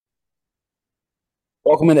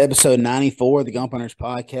Welcome to episode 94 of the Gump Hunters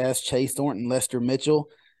podcast. Chase Thornton, Lester Mitchell.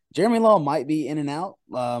 Jeremy Law might be in and out.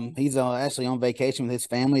 He's actually on vacation with his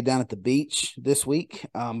family down at the beach this week.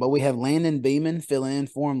 But we have Landon Beeman filling in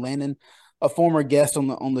for him. Landon, a former guest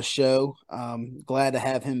on the show. Glad to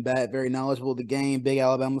have him back. Very knowledgeable of the game. Big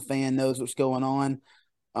Alabama fan, knows what's going on.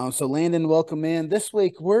 So Landon, welcome in. This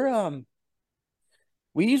week we've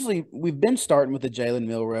been starting with the Jalen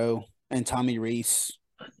Milroe and Tommy Reese.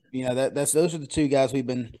 That's those are the two guys we've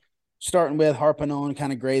been starting with, harping on,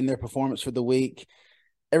 kind of grading their performance for the week.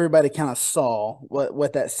 Everybody kind of saw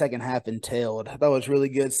what that second half entailed. That was really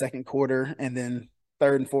good second quarter, and then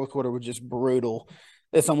third and fourth quarter were just brutal.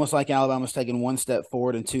 It's almost like Alabama's taking one step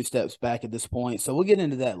forward and two steps back at this point. So we'll get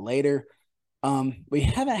into that later. We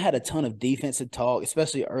haven't had a ton of defensive talk,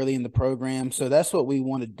 especially early in the program. So that's what we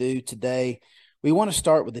want to do today. We want to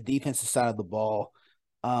start with the defensive side of the ball.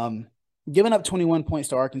 Giving up 21 points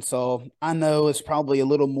to Arkansas, I know it's probably a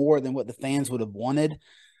little more than what the fans would have wanted,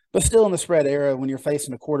 but still in the spread era, when you're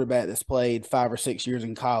facing a quarterback that's played 5 or 6 years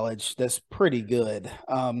in college, that's pretty good.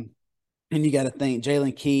 And you got to think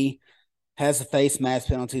Jalen Key has a face mask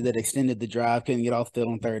penalty that extended the drive, couldn't get off the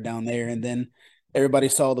field on third down there. And then everybody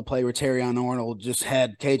saw the play where Terrion Arnold just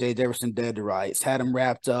had KJ Jefferson dead to rights, had him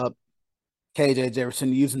wrapped up. KJ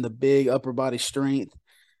Jefferson using the big upper body strength.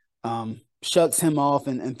 Shucks him off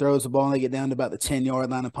and throws the ball, and they get down to about the 10-yard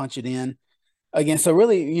line and punch it in again. So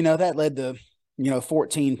really, that led to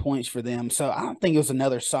 14 points for them. So I don't think it was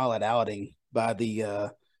another solid outing by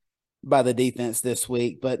the defense this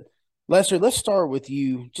week. But Lester, let's start with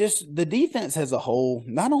you. Just the defense as a whole,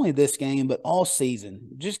 not only this game but all season.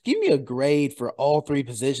 Just give me a grade for all three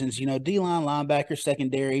positions. D-line, linebacker,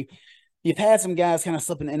 secondary. You've had some guys kind of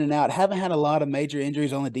slipping in and out. Haven't had a lot of major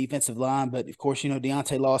injuries on the defensive line, but of course,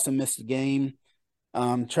 Deontay Lawson missed the game.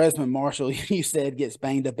 Tresman Marshall, you said, gets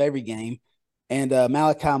banged up every game. And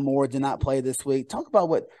Malachi Moore did not play this week. Talk about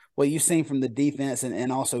what you've seen from the defense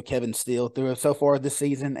and also Kevin Steele through so far this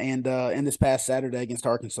season and in this past Saturday against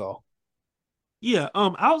Arkansas. Yeah,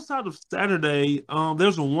 outside of Saturday,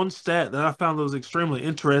 there's one stat that I found that was extremely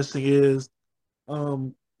interesting is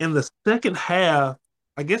in the second half,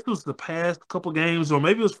 I guess it was the past couple games, or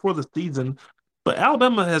maybe it was for the season, but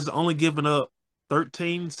Alabama has only given up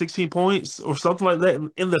 13, 16 points or something like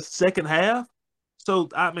that in the second half. So,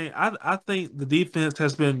 I mean, I think the defense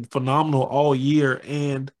has been phenomenal all year.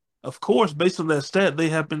 And of course, based on that stat, they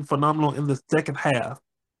have been phenomenal in the second half.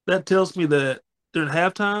 That tells me that during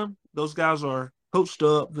halftime, those guys are coached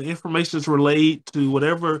up. The information is relayed to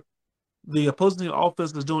whatever the opposing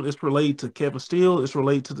offense is doing. It's relayed to Kevin Steele. It's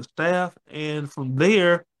relayed to the staff, and from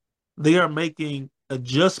there, they are making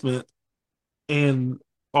adjustments and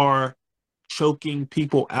are choking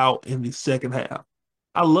people out in the second half.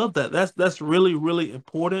 I love that. That's really really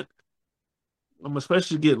important.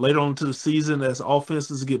 Especially get later on into the season as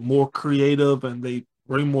offenses get more creative and they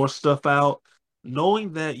bring more stuff out.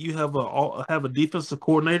 Knowing that you have a defensive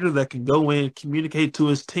coordinator that can go in, communicate to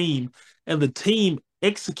his team, and the team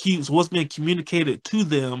executes what's being communicated to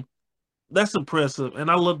them, that's impressive, and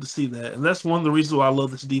I love to see that. And that's one of the reasons why I love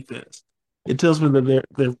this defense. It tells me that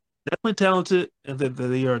they're definitely talented and that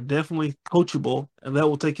they are definitely coachable, and that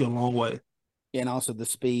will take you a long way. And also the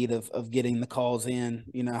speed of getting the calls in.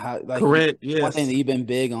 How Correct. one thing that Yes. you've been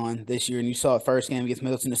big on this year, and you saw it first game against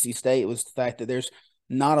Middle Tennessee State, was the fact that there's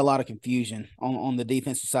not a lot of confusion on the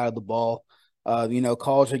defensive side of the ball.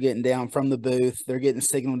 Calls are getting down from the booth. They're getting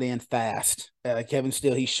signaled in fast. Kevin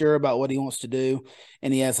Steele, he's sure about what he wants to do,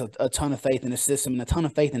 and he has a ton of faith in his system and a ton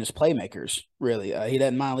of faith in his playmakers, really. He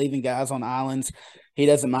doesn't mind leaving guys on islands. He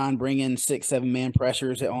doesn't mind bringing 6, 7-man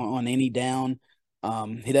pressures on any down.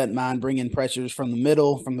 He doesn't mind bringing pressures from the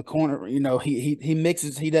middle, from the corner. He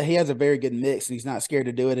mixes. He has a very good mix, and he's not scared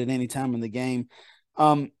to do it at any time in the game.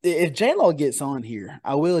 If J Law gets on here,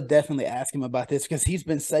 I will definitely ask him about this because he's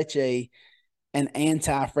been such an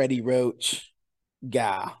anti Freddie Roach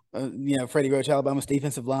guy. Freddie Roach, Alabama's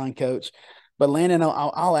defensive line coach. But Landon,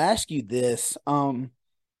 I'll ask you this. Jalen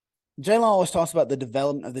always talks about the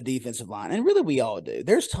development of the defensive line, and really we all do.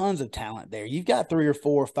 There's tons of talent there. You've got 3 or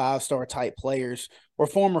 4 5-star type players or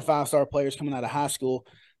former 5-star players coming out of high school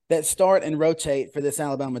that start and rotate for this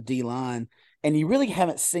Alabama D line, and you really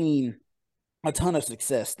haven't seen a ton of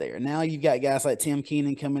success there. Now you've got guys like Tim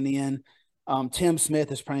Keenan coming in. Tim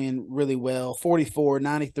Smith is playing really well, 44,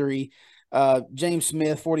 93. James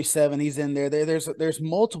Smith, 47, he's in there. There's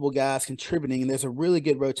multiple guys contributing, and there's a really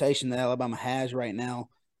good rotation that Alabama has right now,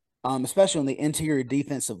 especially on the interior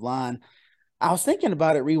defensive line. I was thinking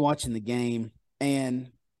about it rewatching the game,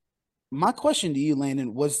 and my question to you,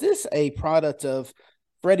 Landon, was this a product of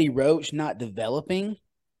Freddie Roach not developing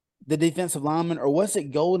the defensive linemen, or was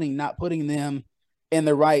it Golding not putting them in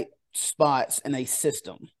the right spots in a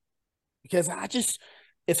system? Because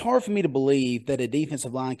it's hard for me to believe that a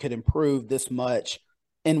defensive line could improve this much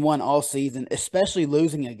in one all season, especially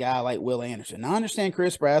losing a guy like Will Anderson. Now, I understand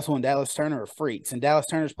Chris Braswell and Dallas Turner are freaks, and Dallas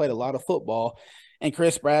Turner's played a lot of football. And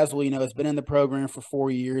Chris Braswell, has been in the program for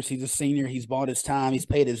 4 years. He's a senior. He's bought his time. He's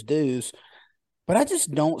paid his dues. But I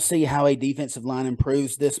just don't see how a defensive line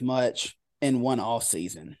improves this much in one off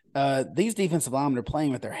season. These defensive linemen are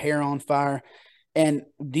playing with their hair on fire. And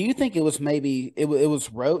do you think it was maybe it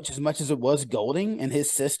was Roach as much as it was Golding and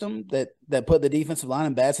his system that put the defensive line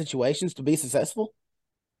in bad situations to be successful?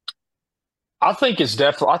 I think it's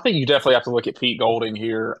definitely. I think you definitely have to look at Pete Golding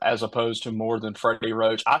here as opposed to more than Freddie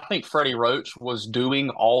Roach. I think Freddie Roach was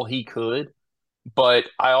doing all he could, but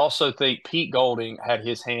I also think Pete Golding had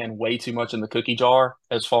his hand way too much in the cookie jar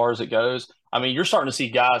as far as it goes. I mean, you're starting to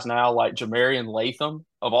see guys now like Jamarian Latham,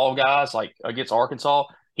 of all guys, like against Arkansas.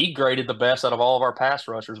 He graded the best out of all of our pass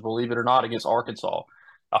rushers, believe it or not, against Arkansas.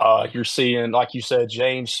 You're seeing, like you said,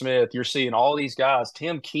 James Smith. You're seeing all these guys.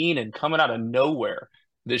 Tim Keenan coming out of nowhere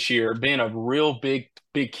this year, being a real big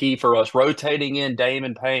key for us. Rotating in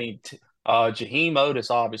Damon Payne, Jaheim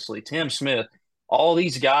Otis, obviously, Tim Smith, all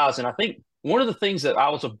these guys. And I think one of the things that I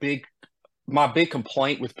was my big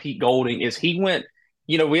complaint with Pete Golding is he went,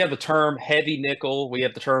 we have the term heavy nickel, we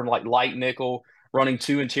have the term like light nickel, running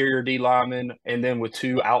two interior D linemen and then with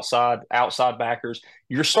two outside backers.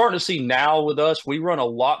 You're starting to see now with us, we run a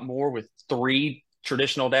lot more with three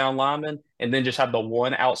traditional down linemen and then just have the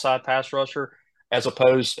one outside pass rusher as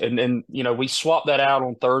opposed, and then, we swap that out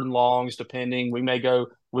on third and longs, depending. We may go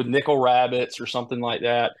with nickel rabbits or something like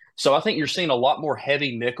that. So I think you're seeing a lot more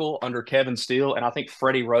heavy nickel under Kevin Steele, and I think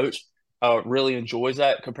Freddie Roach really enjoys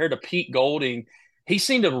that compared to Pete Golding. He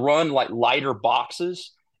seemed to run like lighter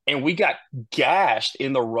boxes, and we got gashed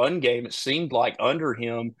in the run game. It seemed like under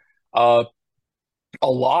him a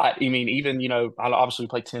lot. I mean, even, obviously we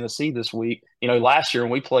played Tennessee this week. Last year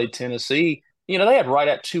when we played Tennessee, they had right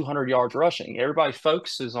at 200 yards rushing. Everybody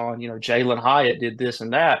focuses on, Jalen Hyatt did this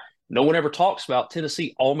and that. No one ever talks about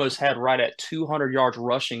Tennessee almost had right at 200 yards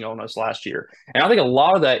rushing on us last year. And I think a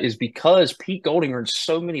lot of that is because Pete Golding ran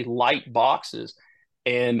so many light boxes,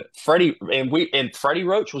 and Freddie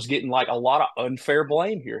Roach was getting like a lot of unfair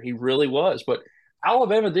blame here. He really was. But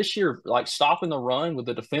Alabama this year, like stopping the run with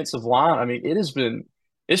the defensive line, I mean, it's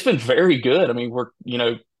been very good. I mean, we're,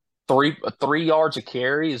 3 yards a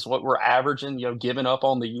carry is what we're averaging, giving up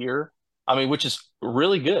on the year. I mean, which is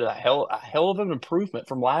really good. A hell of an improvement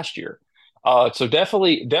from last year. So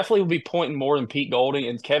definitely will be pointing more than Pete Golding,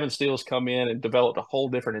 and Kevin Steele's come in and developed a whole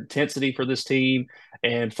different intensity for this team.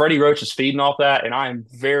 And Freddie Roach is feeding off that, and I am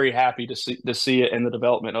very happy to see it in the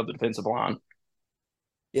development of the defensive line.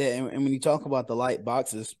 Yeah, and when you talk about the light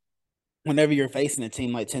boxes, whenever you're facing a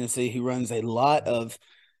team like Tennessee who runs a lot of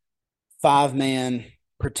 5-man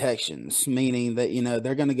protections, meaning that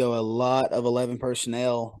they're going to go a lot of 11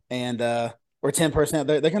 personnel and or 10 personnel.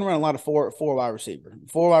 They're going to run a lot of four wide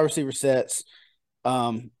receiver sets.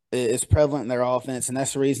 Is prevalent in their offense, and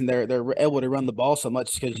that's the reason they're able to run the ball so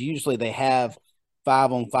much, because usually they have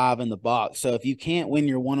 5-on-5 in the box. So if you can't win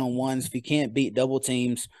your 1-on-1s, if you can't beat double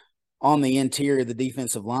teams on the interior of the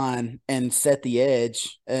defensive line and set the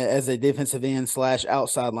edge as a defensive end /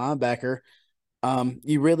 outside linebacker,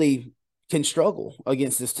 you really can struggle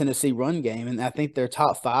against this Tennessee run game. And I think they're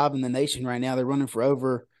top 5 in the nation right now. They're running for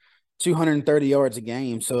over 230 yards a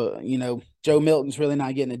game. So, Joe Milton's really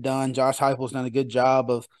not getting it done. Josh Heupel's done a good job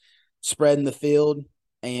of spreading the field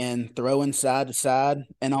and throwing side to side,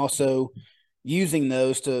 and also using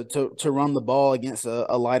those to run the ball against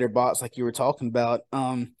a lighter box like you were talking about.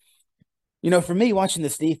 For me, watching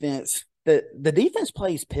this defense, the defense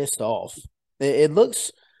plays pissed off. It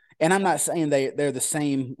looks, and I'm not saying they're the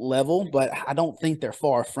same level, but I don't think they're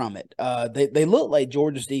far from it. They look like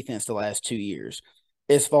Georgia's defense the last 2 years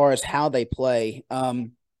as far as how they play.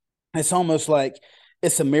 It's almost like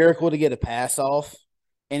it's a miracle to get a pass off,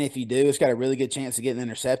 and if you do, it's got a really good chance of getting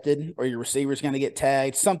intercepted, or your receiver's going to get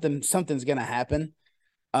tagged. Something's going to happen.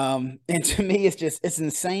 And to me, it's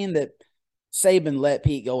insane that Saban let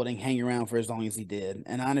Pete Golding hang around for as long as he did.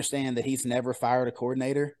 And I understand that he's never fired a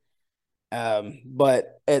coordinator.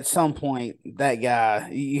 But at some point, that guy,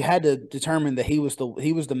 you had to determine that he was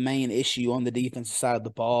the main issue on the defensive side of the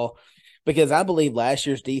ball, because I believe last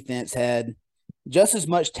year's defense had just as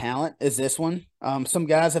much talent as this one. Some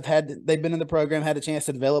guys they've been in the program, had a chance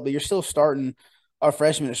to develop, but you're still starting our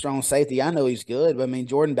freshman at strong safety. I know he's good, but I mean,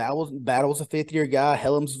 Jordan Battle's a 5th-year guy.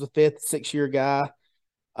 Helms was a 6-year guy.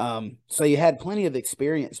 So you had plenty of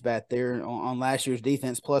experience back there on last year's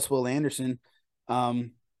defense, plus Will Anderson.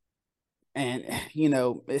 And,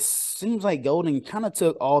 it seems like Golden kind of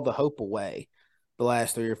took all the hope away the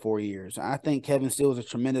last 3 or 4 years. I think Kevin Steele was a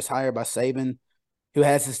tremendous hire by Saban, who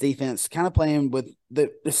has his defense kind of playing with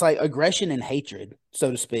it's like aggression and hatred,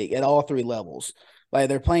 so to speak, at all three levels. Like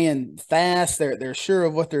they're playing fast, they're sure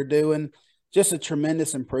of what they're doing. Just a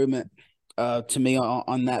tremendous improvement to me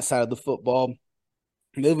on that side of the football.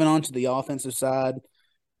 Moving on to the offensive side,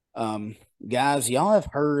 guys, y'all have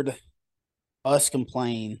heard us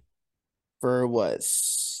complain for what,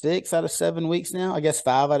 6 out of 7 weeks now? I guess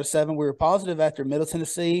 5 out of 7. We were positive after Middle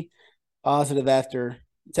Tennessee, positive after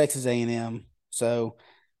Texas A&M. So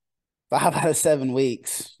 5 out of 7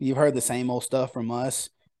 weeks, you've heard the same old stuff from us.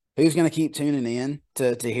 Who's going to keep tuning in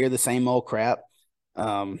to hear the same old crap?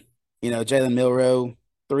 Jalen Milroe,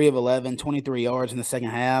 3 of 11, 23 yards in the second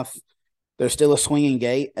half. There's still a swinging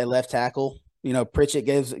gate at left tackle. Pritchett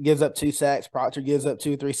gives up 2 sacks. Proctor gives up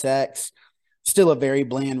 2 or 3 sacks. Still a very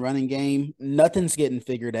bland running game. Nothing's getting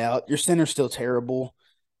figured out. Your center's still terrible.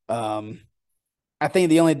 I think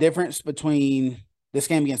the only difference between this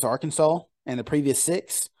game against Arkansas and the previous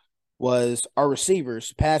 6 was our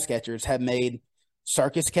receivers, pass catchers, have made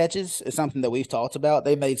circus catches. It's something that we've talked about.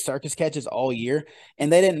 They've made circus catches all year,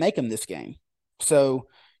 and they didn't make them this game. So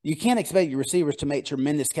you can't expect your receivers to make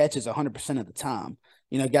tremendous catches 100% of the time.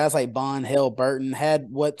 Guys like Bond, Hill, Burton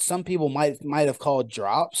had what some people might have called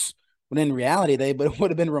drops, when in reality, they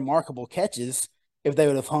would have been remarkable catches if they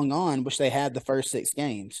would have hung on, which they had the first 6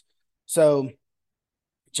 games. So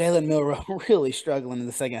Jalen Milroe really struggling in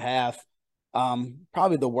the second half.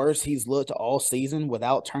 Probably the worst he's looked all season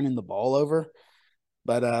without turning the ball over.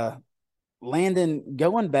 But Landon,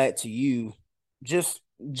 going back to you, just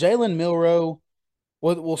Jalen Milroe,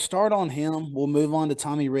 we'll start on him. We'll move on to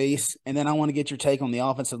Tommy Rees, and then I want to get your take on the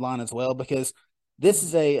offensive line as well, because this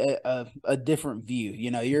is a different view.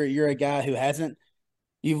 You're a guy who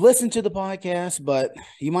you've listened to the podcast, but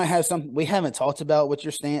you might have something we haven't talked about what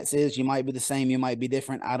your stance is. You might be the same, you might be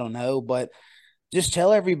different. I don't know, but just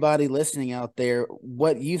tell everybody listening out there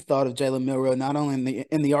what you thought of Jalen Milroe, not only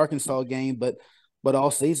in the Arkansas game, but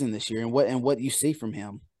all season this year, and what you see from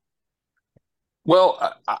him.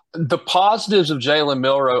 Well, the positives of Jalen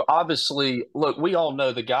Milroe, obviously, look, we all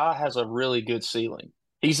know the guy has a really good ceiling.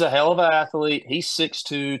 He's a hell of an athlete. He's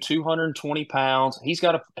 6'2", 220 pounds. He's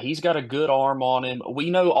got a good arm on him.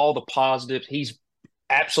 We know all the positives. He's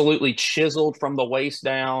absolutely chiseled from the waist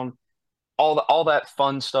down. All that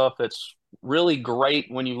fun stuff that's really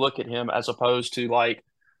great when you look at him, as opposed to like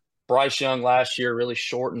Bryce Young last year, really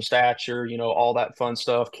short in stature, all that fun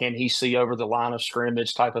stuff. Can he see over the line of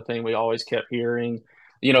scrimmage type of thing we always kept hearing,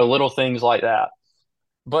 little things like that.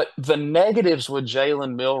 But the negatives with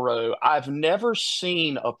Jalen Milroe, I've never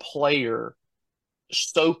seen a player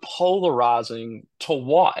so polarizing to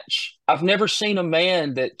watch. I've never seen a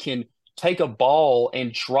man that can take a ball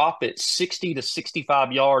and drop it 60 to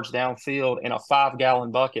 65 yards downfield in a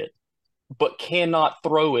 5-gallon bucket, but cannot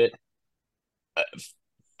throw it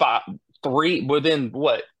within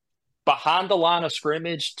what? Behind the line of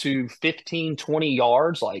scrimmage to 15, 20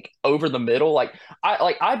 yards, like over the middle.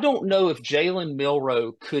 I don't know if Jalen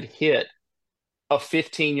Milroe could hit a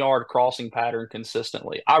 15-yard crossing pattern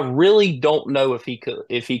consistently. I really don't know if he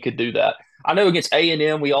could do that. I know against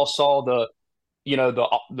A&M, we all saw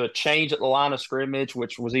the change at the line of scrimmage,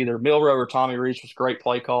 which was either Milroe or Tommy Rees, was a great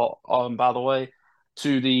play call, by the way,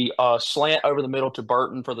 to the slant over the middle to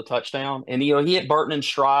Burton for the touchdown. And, he hit Burton in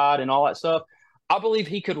stride and all that stuff. I believe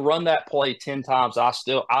he could run that play 10 times. I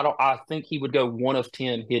think he would go 1 of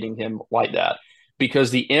 10 hitting him like that,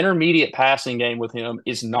 because the intermediate passing game with him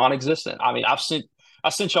is non-existent. I mean, I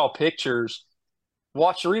sent y'all pictures,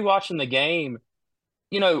 rewatching the game.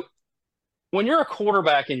 When you're a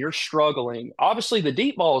quarterback and you're struggling, obviously the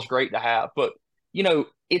deep ball is great to have, but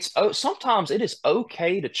sometimes it is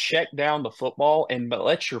okay to check down the football and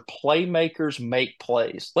let your playmakers make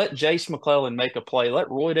plays. Let Jace McClellan make a play. Let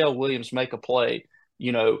Roydell Williams make a play.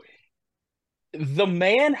 The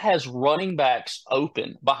man has running backs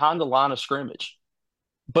open behind the line of scrimmage,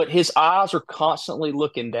 but his eyes are constantly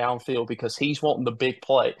looking downfield because he's wanting the big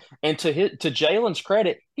play. And to Jalen's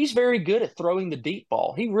credit, he's very good at throwing the deep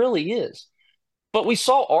ball. He really is. But we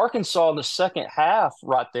saw Arkansas in the second half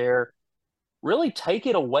right there really take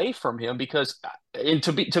it away from him, because, and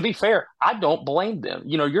to be fair, I don't blame them.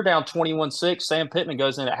 You're down 21-6. Sam Pittman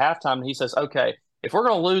goes in at halftime and he says, okay, if we're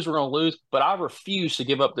going to lose, we're going to lose, but I refuse to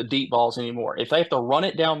give up the deep balls anymore. If they have to run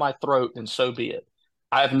it down my throat, then so be it.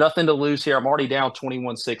 I have nothing to lose here. I'm already down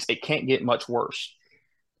 21-6. It can't get much worse.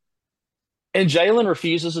 And Jalen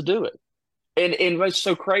refuses to do it. And it's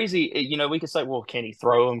so crazy. We could say, well, can he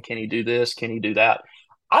throw him? Can he do this? Can he do that?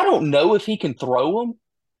 I don't know if he can throw him,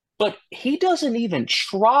 but he doesn't even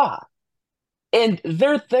try. And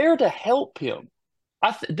they're there to help him.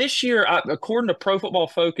 This year, according to Pro Football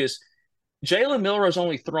Focus, Jalen Milroe's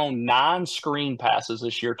only thrown 9 screen passes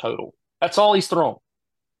this year total. That's all he's thrown.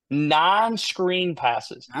 9 screen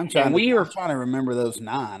passes. I'm And trying to remember those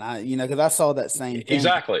 9. Because I saw that same thing.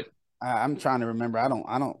 Exactly. I'm trying to remember. I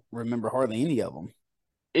don't remember hardly any of them.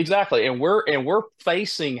 Exactly. And we're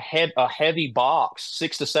facing a heavy box,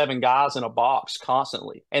 6 to 7 guys in a box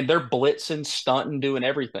constantly. And they're blitzing, stunting, doing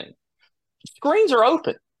everything. Screens are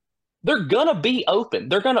open. They're gonna be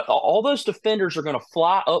open. All those defenders are gonna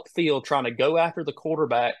fly upfield trying to go after the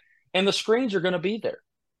quarterback, and the screens are gonna be there.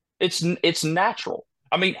 It's natural.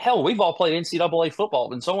 I mean, hell, we've all played NCAA football.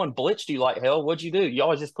 When someone blitzed you like hell, what'd you do? You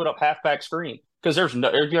always just put up halfback screen because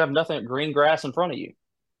you have nothing but green grass in front of you.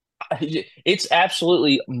 It's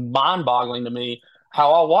absolutely mind-boggling to me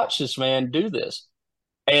how I watch this man do this.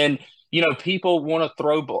 And people want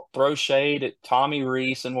to throw shade at Tommy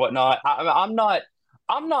Rees and whatnot. I'm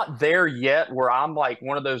not there yet where I'm like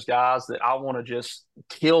one of those guys that I want to just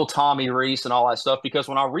kill Tommy Rees and all that stuff, because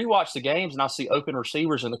when I rewatch the games and I see open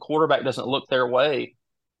receivers and the quarterback doesn't look their way,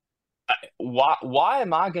 why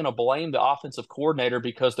am I going to blame the offensive coordinator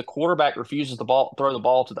because the quarterback refuses to throw the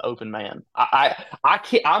ball to the open man? I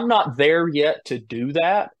can't, I'm not there yet to do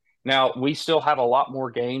that. Now, we still have a lot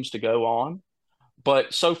more games to go on,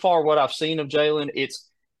 but so far what I've seen of Jalen, it's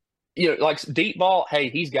like deep ball, hey,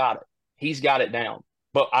 he's got it. He's got it down.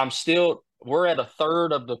 But we're at a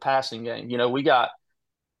third of the passing game. We got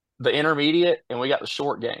the intermediate and we got the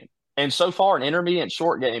short game. And so far, an intermediate and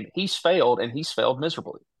short game, he's failed, and he's failed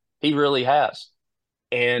miserably. He really has.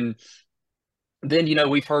 And then,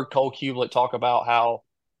 we've heard Cole Kubelik talk about how,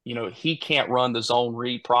 he can't run the zone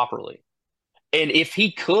read properly. And if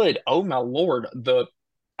he could, oh my Lord, the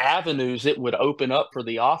avenues it would open up for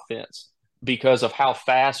the offense because of how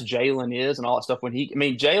fast Jalen is and all that stuff.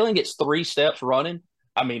 Jalen gets 3 steps running.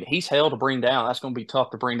 He's hell to bring down. That's going to be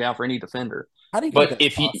tough to bring down for any defender. How do you think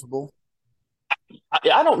that's possible?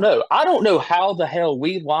 I don't know. I don't know how the hell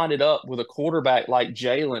we lined it up with a quarterback like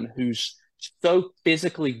Jalen, who's so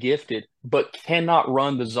physically gifted but cannot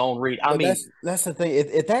run the zone read. That's the thing.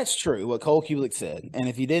 If that's true, what Cole Kubelik said, and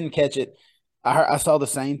if you didn't catch it, I saw the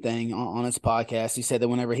same thing on his podcast. He said that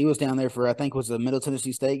whenever he was down there for, I think it was the Middle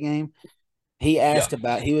Tennessee State game, he asked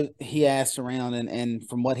he asked around, and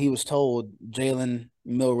from what he was told, Jalen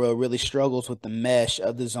Milroe really struggles with the mesh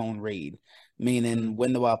of the zone read. Meaning,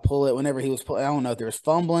 when do I pull it? Whenever he was I don't know if there was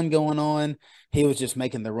fumbling going on. He was just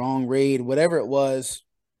making the wrong read. Whatever it was,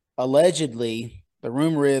 allegedly, the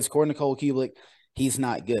rumor is, according to Cole Kubelik, he's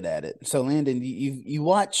not good at it. So, Landon, you'll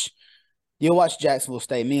watch Jacksonville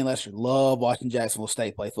State. Me and Lester love watching Jacksonville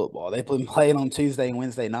State play football. They've been playing on Tuesday and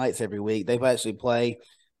Wednesday nights every week. They've actually played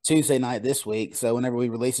Tuesday night this week. So whenever we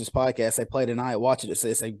release this podcast, they play tonight. Watch it.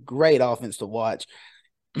 It's a great offense to watch.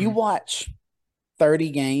 You watch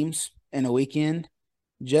 30 games in a weekend,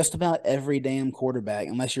 just about every damn quarterback,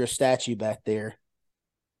 unless you're a statue back there,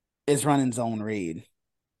 is running zone read.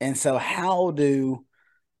 And so how do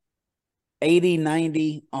 80,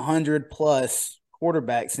 90, 100 plus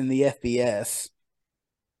quarterbacks in the FBS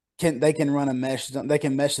can run a mesh? They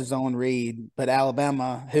can mesh the zone read, but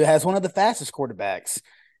Alabama, who has one of the fastest quarterbacks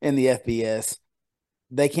in the FBS,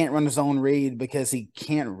 they can't run his own read because he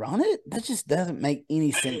can't run it? That just doesn't make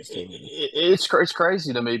any sense to me. It's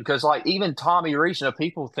crazy to me because, like, even Tommy Rees,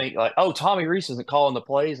 people think, like, oh, Tommy Rees isn't calling the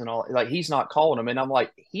plays and all. Like, he's not calling them. And I'm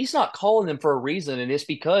like, he's not calling them for a reason. And it's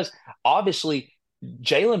because, obviously,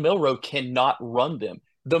 Jalen Milroe cannot run them.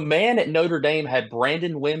 The man at Notre Dame had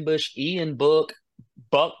Brandon Wimbush, Ian Book,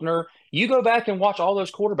 Buckner. You go back and watch all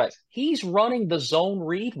those quarterbacks. He's running the zone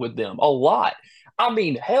read with them a lot.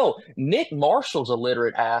 Hell, Nick Marshall's a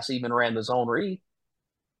literate ass even ran the zone read.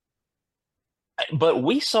 But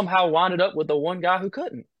we somehow winded up with the one guy who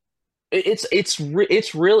couldn't. It's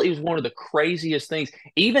really one of the craziest things.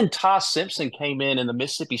 Even Ty Simpson came in the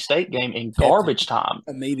Mississippi State game in garbage time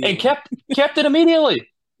and kept it immediately.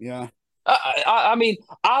 Yeah.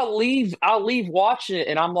 I'll leave watching it,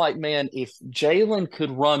 and I'm like, man, if Jalen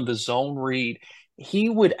could run the zone read, he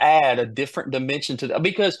would add a different dimension to that,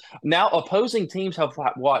 because now opposing teams have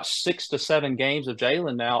watched 6 to 7 games of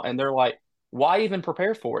Jalen now, and they're like, why even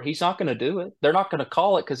prepare for it? He's not going to do it. They're not going to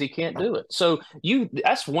call it because he can't do it. So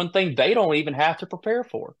that's one thing they don't even have to prepare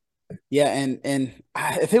for. Yeah, and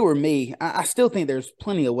if it were me, I still think there's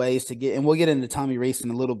plenty of ways to get, and we'll get into Tommy Rees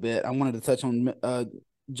in a little bit. I wanted to touch on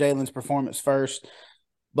Jalen's performance first,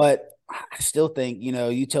 but I still think,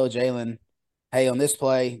 you tell Jalen, hey, on this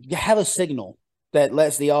play, you have a signal. that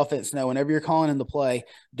lets the offense know whenever you're calling in the play,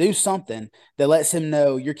 do something that lets him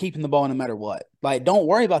know you're keeping the ball no matter what. Like, don't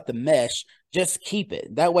worry about the mesh, just keep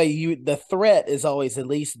it. That way, the threat is always at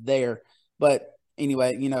least there. But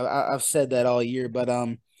anyway, I've said that all year, but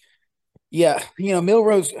yeah,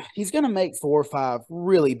 Milrose, he's gonna make 4 or 5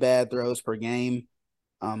 really bad throws per game.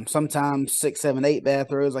 Sometimes 6, 7, 8 bad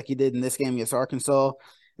throws like he did in this game against Arkansas.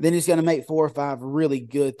 Then he's going to make 4 or 5 really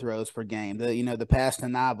good throws per game. The pass to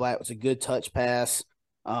Nye Black was a good touch pass.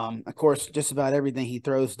 Of course, just about everything he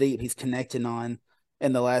throws deep, he's connecting on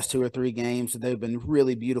in the last 2 or 3 games. They've been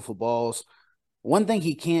really beautiful balls. One thing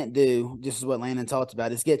he can't do, just as what Landon talked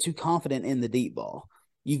about, is get too confident in the deep ball.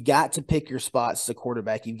 You've got to pick your spots as a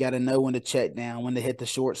quarterback. You've got to know when to check down, when to hit the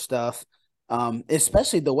short stuff.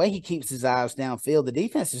 Especially the way he keeps his eyes downfield, the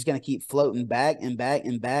defense is going to keep floating back and back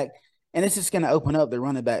and back, and it's just going to open up the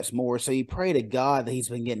running backs more. So you pray to God that he's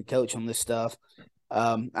been getting coached on this stuff.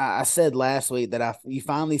 I said last week that you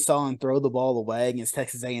finally saw him throw the ball away against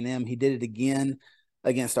Texas A&M. He did it again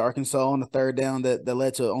against Arkansas on the third down that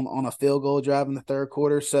led to on a field goal drive in the third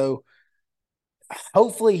quarter. So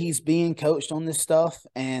hopefully he's being coached on this stuff,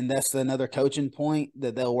 and that's another coaching point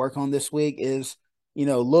that they'll work on this week is –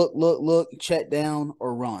 look, check down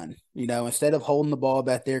or run. Instead of holding the ball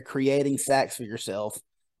back there, creating sacks for yourself,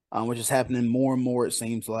 which is happening more and more, it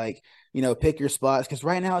seems like. Pick your spots because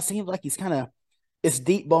right now it seems like it's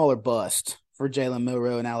deep ball or bust for Jalen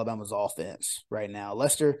Milroe and Alabama's offense right now.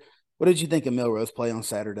 Lester, what did you think of Milroe's play on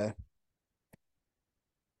Saturday?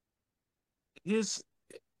 His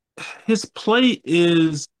play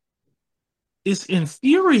is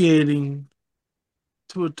infuriating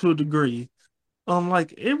to a degree.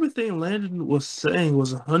 Like everything Landon was saying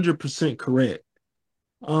was 100% correct.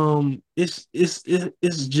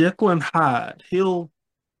 It's Jekyll and Hyde. He'll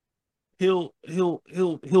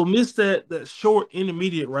miss that short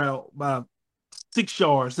intermediate route by 6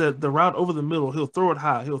 yards. That the route over the middle, he'll throw it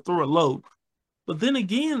high, he'll throw it low. But then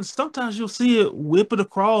again, sometimes you'll see it whip it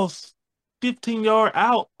across 15-yard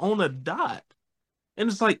out on a dot, and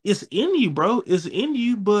it's like it's in you, bro. It's in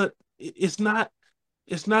you, but it's not.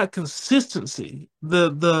 It's not consistency.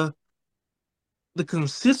 The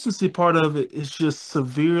consistency part of it is just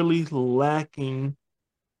severely lacking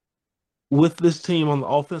with this team on the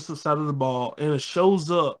offensive side of the ball, and it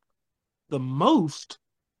shows up the most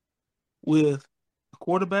with the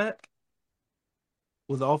quarterback,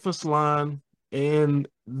 with the offensive line, and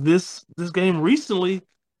this game recently,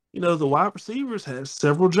 the wide receivers had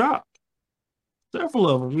several drops. Several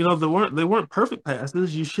of them, they weren't perfect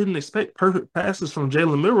passes. You shouldn't expect perfect passes from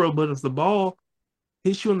Jalen Milroe, but if the ball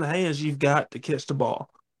hits you in the hands, you've got to catch the ball.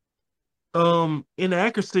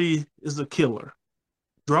 Inaccuracy is a killer.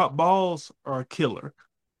 Drop balls are a killer.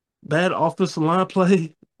 Bad offensive line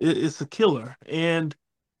play, it's a killer. And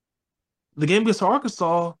the game against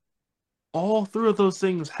Arkansas, all 3 of those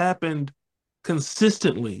things happened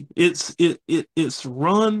consistently. It's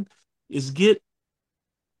run, it's get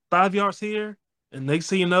 5 yards here, and next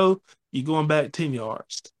thing you know, you're going back 10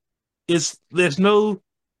 yards. There's no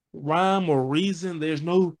rhyme or reason. There's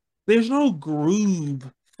no groove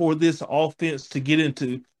for this offense to get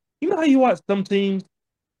into. You know how you watch some teams,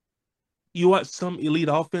 you watch some elite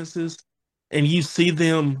offenses, and you see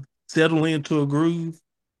them settle into a groove.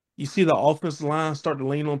 You see the offensive line start to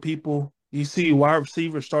lean on people. You see wide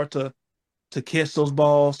receivers start to catch those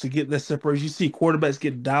balls, to get that separation. You see quarterbacks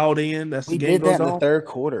get dialed in as the We game did that goes in the on. third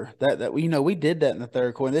quarter. We did that in the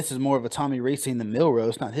third quarter. This is more of a Tommy Reese and the Milroe.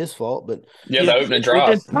 It's not his fault, but Yeah, the opening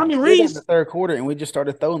drive. Tommy we did that in Reese, the third quarter, and we just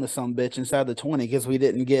started throwing the some bitch inside the 20 because we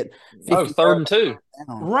didn't get 50 Oh, third and 2.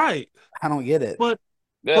 down. right? I don't get it. But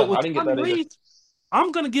Yeah, with I didn't get Tommy that either. Reese,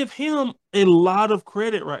 I'm gonna give him a lot of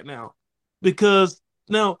credit right now because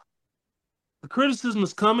now the criticism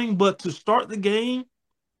is coming, but to start the game,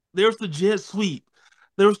 there's the jet sweep.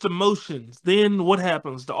 There's the motions. Then what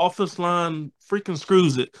happens? The offense line freaking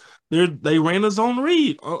screws it. They ran a zone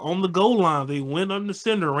read on the goal line. They went under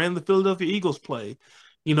center, ran the Philadelphia Eagles play.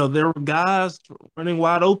 There were guys running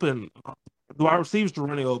wide open. The wide receivers were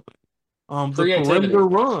running open. The Creativity. perimeter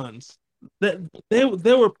runs. That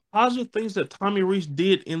there were positive things that Tommy Reese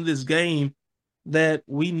did in this game that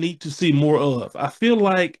we need to see more of. I feel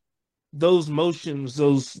like those motions,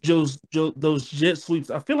 those jet sweeps,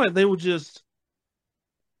 I feel like they were just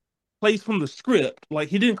plays from the script. Like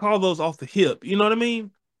he didn't call those off the hip. You know what I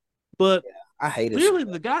mean? But I hate it. clearly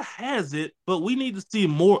the guy has it, but we need to see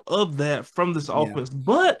more of that from this offense.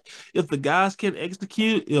 But if the guys can't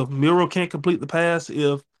execute, if Miro can't complete the pass,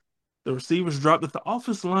 if the receivers drop, if the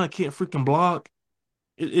offensive line can't freaking block,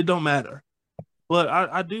 it don't matter. But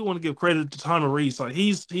I do want to give credit to Tommy Reese. Like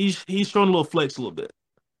he's showing a little flex a little bit.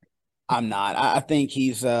 I'm not. I think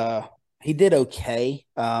he did okay.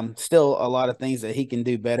 Still a lot of things that he can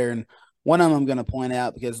do better. And one of them I'm going to point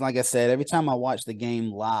out because, like I said, every time I watch the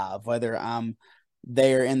game live, whether I'm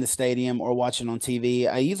there in the stadium or watching on TV,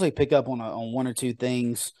 I usually pick up on one or two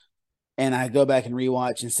things, and I go back and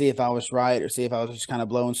rewatch and see if I was right or see if I was just kind of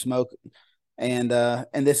blowing smoke. And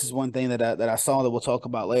this is one thing that I saw that we'll talk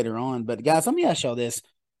about later on. But guys, let me ask y'all this: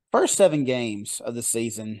 first 7 games of the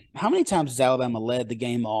season, how many times has Alabama led the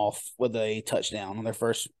game off with a touchdown on their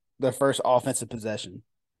first offensive possession?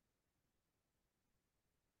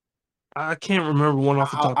 I can't remember one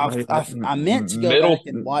off the top of my head. I meant to go back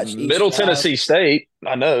and watch each Middle drive. Tennessee State,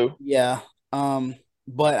 I know. Yeah.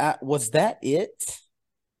 But was that it?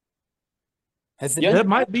 Has it Yeah, been? That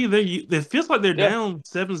might be there. It feels like they're yeah. down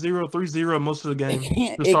 7-0, 3-0 most of the It game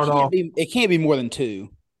can't. to It start can't off. be. It can't be more than two.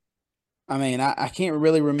 I mean, I can't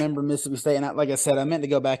really remember Mississippi State, and like I said, I meant to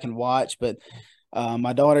go back and watch, but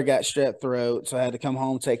my daughter got strep throat, so I had to come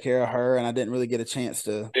home take care of her, and I didn't really get a chance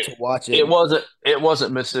to It, watch it. it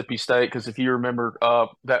wasn't Mississippi State because if you remember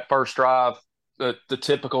that first drive, the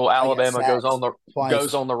typical I got Alabama sacked goes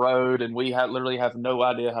twice. on the road, and we literally have no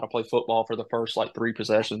idea how to play football for the first like 3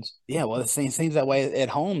 possessions. Yeah, well, it seems that way at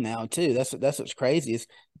home now too. That's what's crazy. Is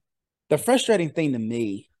the frustrating thing to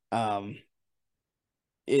me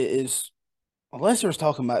is Lester's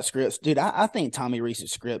talking about scripts, dude. I think Tommy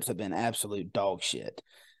Reese's scripts have been absolute dog shit.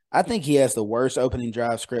 I think he has the worst opening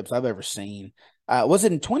drive scripts I've ever seen. Was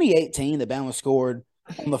it in 2018 that Bama scored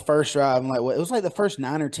on the first drive? I'm like, what? It was like the first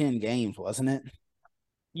 9 or 10 games, wasn't it?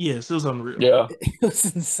 Yes, it was unreal. Yeah, It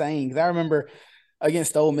was insane. Because I remember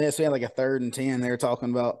against Ole Miss, we had like a 3rd and 10. They were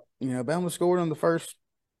talking about, Bama scored on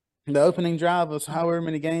the opening drive was however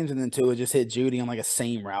many games, and then Tua just hit Judy on like a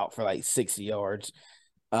seam route for like 60 yards.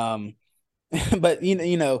 Um, but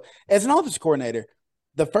as an offense coordinator,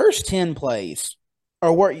 the first 10 plays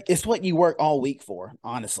are work. It's what you work all week for.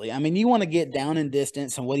 Honestly, I mean, you want to get down in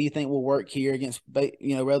distance, and what do you think will work here against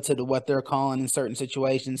relative to what they're calling in certain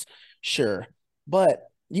situations? Sure, but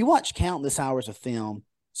you watch countless hours of film,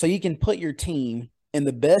 so you can put your team in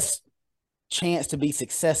the best chance to be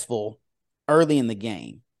successful early in the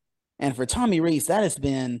game. And for Tommy Reese, that has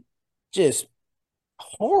been just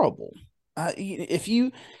horrible. If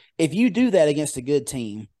you do that against a good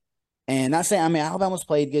team, and not saying, I mean, Alabama's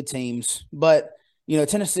played good teams, but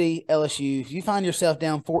Tennessee, LSU, if you find yourself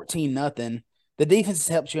down 14-0, the defense has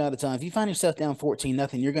helped you out a ton. If you find yourself down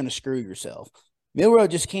 14-0, you're going to screw yourself. Milrow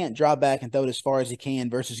just can't drop back and throw it as far as he can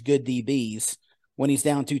versus good DBs when he's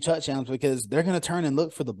down 2 touchdowns because they're going to turn and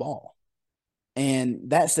look for the ball. And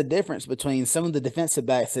that's the difference between some of the defensive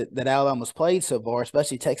backs that Alabama's played so far,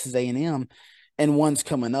 especially Texas A&M, and ones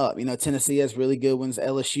coming up. Tennessee has really good ones.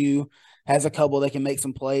 LSU has a couple that can make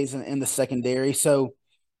some plays in the secondary. So,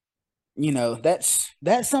 that's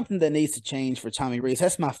something that needs to change for Tommy Rees.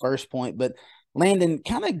 That's my first point. But Landon,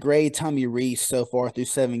 kind of grade Tommy Rees so far through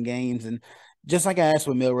 7 games. And just like I asked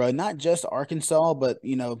with Milrow, not just Arkansas, but,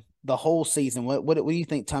 the whole season. What do you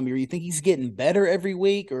think, Tommy Rees? You think he's getting better every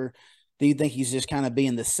week, or do you think he's just kind of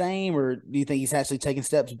being the same, or do you think he's actually taking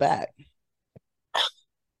steps back?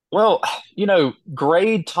 well,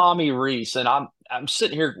 grade Tommy Reese, and I'm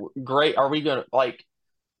sitting here. Great, are we gonna like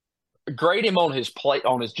grade him on his play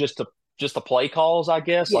on his just the play calls? I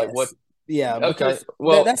guess like what? Yes. Yeah, Okay, because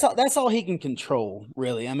well, that's all he can control,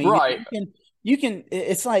 really. I mean, right, you can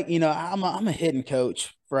it's like, I'm a hitting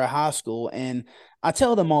coach for a high school, and I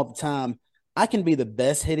tell them all the time, I can be the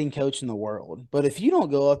best hitting coach in the world, but if you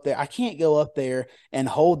don't go up there, I can't go up there and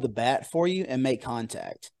hold the bat for you and make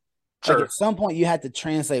contact. Like at sure. some point you have to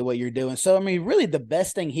translate what you're doing. So I mean, really the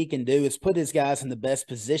best thing he can do is put his guys in the best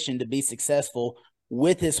position to be successful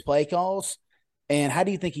with his play calls. And how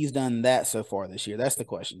do you think he's done that so far this year? That's the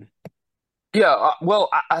question. Yeah, well,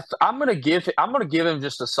 I'm gonna give him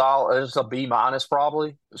just a solid, just a B minus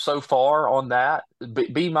probably so far on that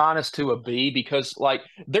B minus to a B because like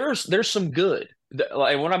there's some good.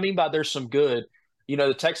 Like what I mean by there's some good,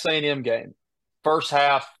 the Texas A&M game, first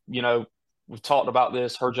half, we've talked about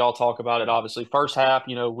this, heard y'all talk about it. Obviously, first half,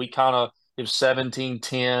 we kind of it was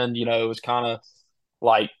 17-10. It was kind of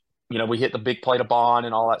like, we hit the big play to Bond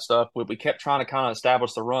and all that stuff. We kept trying to kind of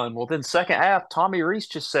establish the run. Well, then second half, Tommy Reese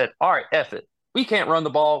just said, all right, F it. We can't run the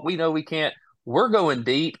ball. We know we can't. We're going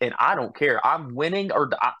deep, and I don't care. I'm winning or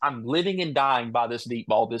I'm living and dying by this deep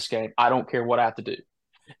ball this game. I don't care what I have to do.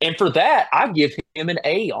 And for that, I give him an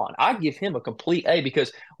A on. I give him a complete A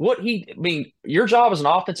because I mean, your job as an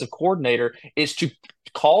offensive coordinator is to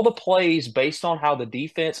call the plays based on how the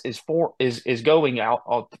defense is going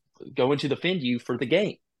out, going to defend you for the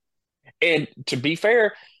game. And to be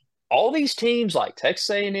fair, all these teams like Texas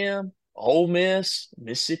A&M, Ole Miss,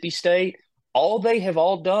 Mississippi State, all they have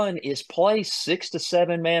all done is play 6 to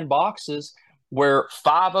 7 man boxes where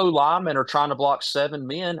 5 linemen are trying to block 7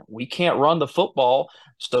 men. We can't run the football.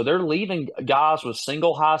 So they're leaving guys with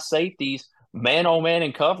single high safeties, man on man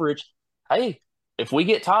in coverage. Hey, if we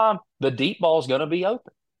get time, the deep ball is going to be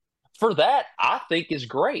open. For that, I think is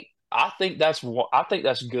great. I think that's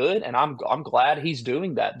good, and I'm glad he's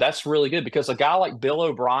doing that. That's really good because a guy like Bill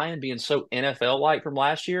O'Brien being so NFL like from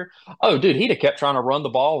last year, oh dude, he'd have kept trying to run the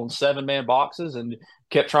ball in 7 man boxes and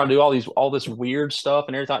kept trying to do all this weird stuff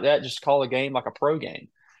and everything like that. Just call a game like a pro game.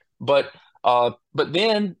 But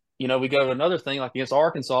then we go to another thing like against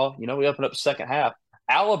Arkansas. We open up the second half.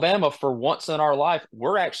 Alabama, for once in our life,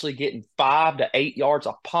 we're actually getting 5 to 8 yards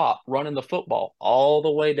a pop running the football all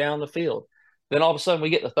the way down the field. Then all of a sudden we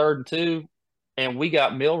get the 3rd and 2, and we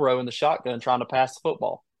got Milrow in the shotgun trying to pass the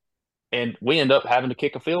football, and we end up having to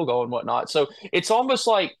kick a field goal and whatnot. So it's almost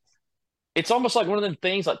like one of them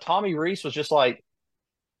things. Like Tommy Rees was just like,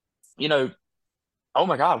 oh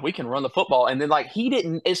my God, we can run the football, and then like he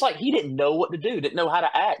didn't. It's like he didn't know what to do, didn't know how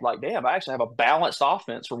to act. Like, damn, I actually have a balanced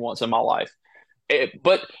offense for once in my life.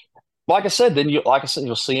 But like I said,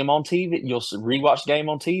 you'll see him on TV. You'll rewatch the game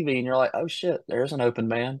on TV, and you're like, oh shit, there's an open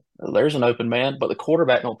man. There's an open man, but the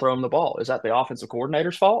quarterback don't throw him the ball. Is that the offensive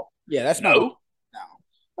coordinator's fault? Yeah, that's No, no.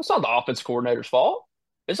 that's not the offensive coordinator's fault.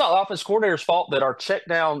 It's not the offensive coordinator's fault that our check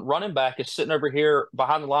down running back is sitting over here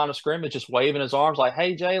behind the line of scrimmage, just waving his arms like,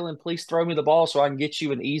 hey, Jalen, please throw me the ball so I can get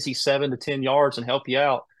you an easy 7 to 10 yards and help you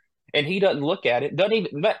out. And he doesn't look at it. Doesn't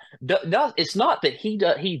even. It's not that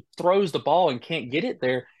he throws the ball and can't get it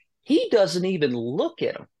there. He doesn't even look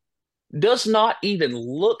at them. Does not even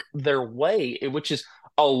look their way, which is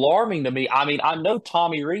alarming to me. I mean, I know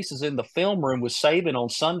Tommy Rees is in the film room with Saban on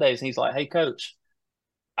Sundays, and he's like, hey, coach,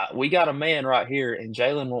 we got a man right here, and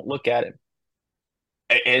Jalen won't look at him.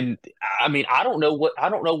 And I mean, I don't know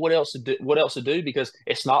what else to do because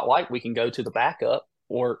it's not like we can go to the backup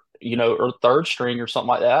or third string or something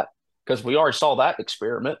like that because we already saw that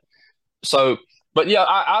experiment. So, but yeah,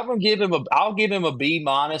 I'll give him a B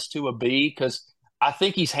minus to a B because I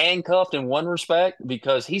think he's handcuffed in one respect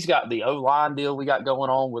because he's got the O-line deal we got going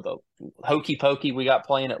on with a hokey pokey we got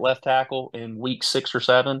playing at left tackle in week 6 or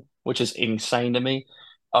 7, which is insane to me.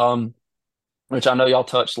 Which I know y'all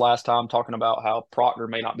touched last time talking about how Proctor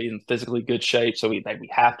may not be in physically good shape, so we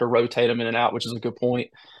have to rotate him in and out, which is a good point.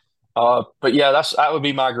 But yeah, that would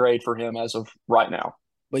be my grade for him as of right now.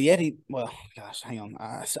 But yet gosh, hang on.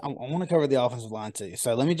 I want to cover the offensive line too.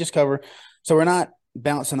 So let me just cover. So we're not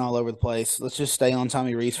bouncing all over the place. Let's just stay on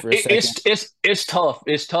Tommy Rees for a second. It's tough.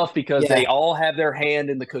 It's tough because they all have their hand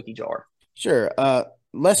in the cookie jar. Sure.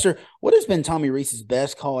 Lester, what has been Tommy Rees's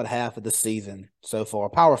best call at half of the season so far?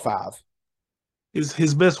 Power 5. Is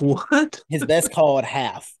his best what? His best call at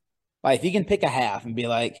half. Like if you can pick a half and be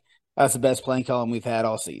like, that's the best playing call we've had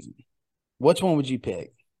all season. Which one would you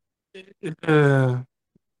pick? Dude,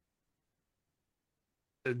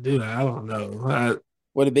 I don't know.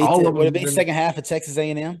 Would it be second half of Texas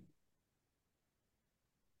A&M?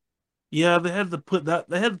 Yeah, they had to put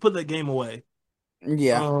that game away.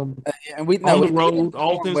 Yeah, and on the road,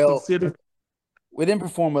 all things considered, we didn't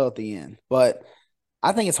perform well at the end. But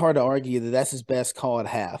I think it's hard to argue that that's his best call at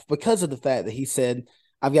half because of the fact that he said,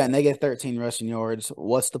 "I've got negative 13 rushing yards.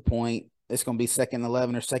 What's the point? It's going to be 2nd and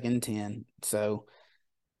 11 or 2nd and 10. So,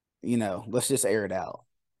 let's just air it out."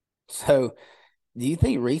 So, do you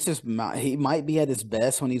think Reese might be at his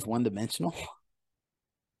best when he's one-dimensional?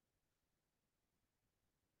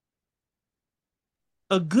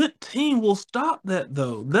 A good team will stop that,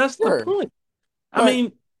 though. That's Sure. the point.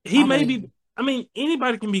 But,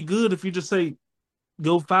 anybody can be good if you just say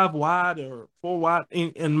go 5 wide or 4 wide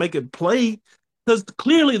and make it play. Because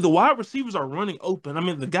clearly the wide receivers are running open. I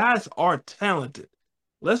mean, the guys are talented.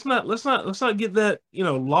 Let's not get that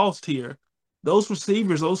lost here. Those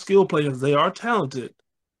receivers, those skill players, they are talented,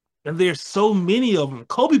 and there's so many of them.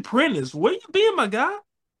 Kobe Prentice, where you been, my guy?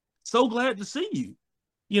 So glad to see you.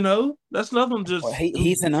 That's nothing. Just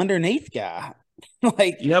he's an underneath guy.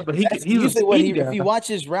 But he's usually what if you watch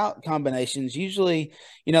his route combinations, usually,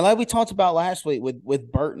 like we talked about last week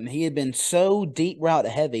with Burton, he had been so deep route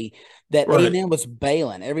heavy that A&M was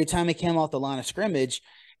bailing every time he came off the line of scrimmage,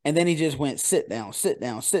 and then he just went sit down, sit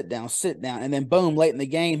down, sit down, sit down, and then boom, late in the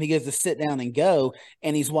game he gives the sit down and go,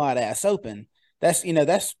 and he's wide ass open. That's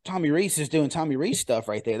that's Tommy Rees is doing Tommy Rees stuff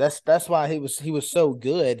right there. That's why he was so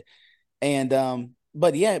good, and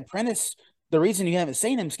but yeah, Prentice. The reason you haven't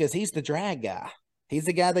seen him is because he's the drag guy. He's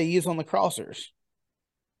the guy they use on the crossers.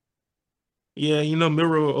 Yeah,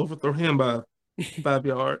 Miro will overthrow him by 5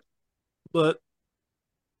 yards. But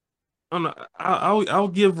I'll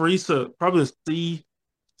give Reese probably a C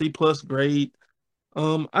plus grade.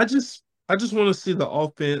 I just want to see the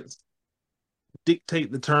offense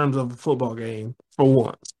dictate the terms of a football game for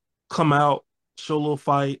once. Come out, show a little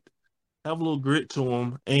fight, have a little grit to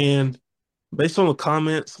them, and based on the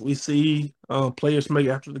comments we see players make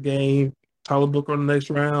after the game, Tyler Booker on the next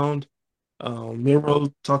round, Miro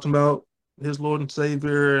talking about his Lord and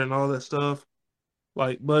Savior and all that stuff.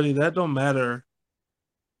 Like, buddy, that don't matter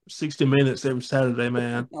 60 minutes every Saturday,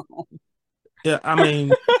 man. Yeah, I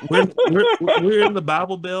mean, we're in the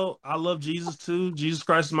Bible Belt. I love Jesus too. Jesus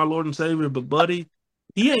Christ is my Lord and Savior. But buddy,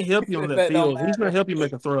 he ain't help you on that That don't field. He's not matter. help you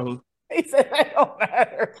make a throw. He said that don't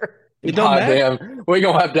matter. It don't God matter. damn, we're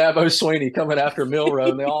gonna have Dabo Sweeney coming after Milrow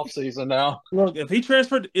in the offseason now. Look, if he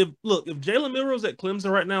transferred, if Jalen Milroe's at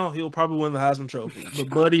Clemson right now, he'll probably win the Heisman Trophy. But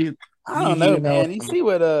buddy, I don't know, ain't man. You Alabama. see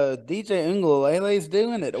what DJ Unglele's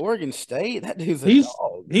doing at Oregon State? That dude's a He's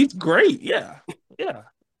dog. he's great, yeah, yeah.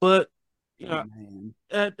 But you know, Man.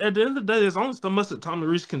 at the end of the day, there's only so much that Tommy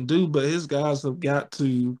Reese can do. But his guys have got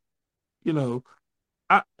to, you know,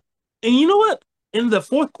 I and you know what? In the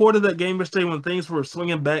fourth quarter of that game yesterday, when things were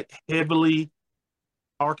swinging back heavily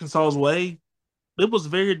Arkansas's way, it was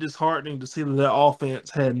very disheartening to see that their offense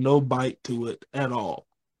had no bite to it at all.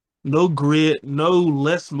 No grit, no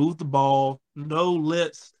let's move the ball, no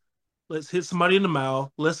let's hit somebody in the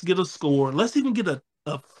mouth, let's get a score, let's even get a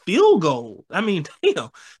field goal. I mean, damn,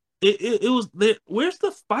 it was there. Where's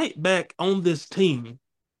the fight back on this team?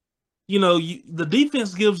 The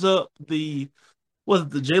defense gives up the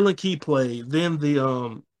Jalen Key play, then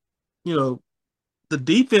you know, the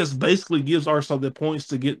defense basically gives Arsenal the points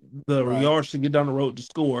to get the Right. yards to get down the road to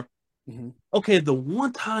score. Mm-hmm. Okay, the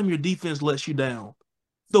one time your defense lets you down,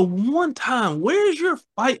 the one time, where's your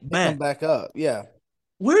fight Pick them back? back up. Yeah.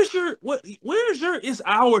 Where's your what? Where's your? It's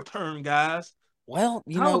our turn, guys. Well,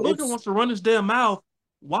 Tyler Booker it's wants to run his damn mouth.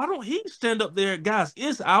 Why don't he stand up there, guys?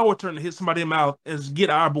 It's our turn to hit somebody in the mouth and get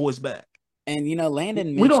our boys back. and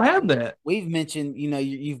Landon We don't mentioned have that. we've mentioned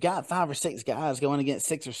you've got 5 or 6 guys going against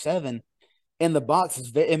 6 or 7 in the box.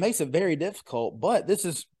 It makes it very difficult. But this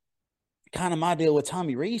is kind of my deal with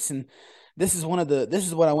Tommy Reese, and this is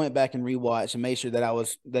what I went back and rewatched and made sure that I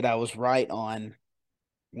was right on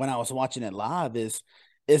when I was watching it live is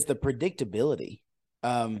the predictability.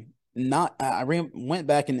 Not went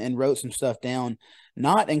back and wrote some stuff down,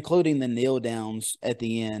 not including the kneel downs at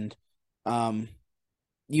the end.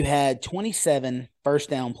 You had 27 first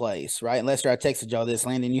down plays, right? Lester, I texted y'all this,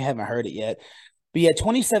 Landon, you haven't heard it yet. But you had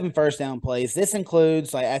 27 first down plays. This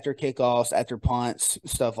includes like after kickoffs, after punts,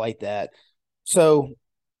 stuff like that. So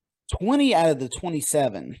 20 out of the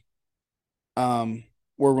 27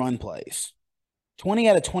 were run plays. 20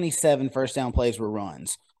 out of 27 first down plays were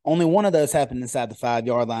runs. Only one of those happened inside the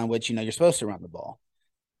 5-yard line, which, you're supposed to run the ball.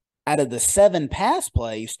 Out of the 7 pass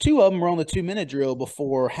plays, 2 of them were on the 2-minute drill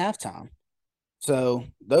before halftime. So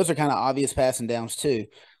those are kind of obvious passing downs too.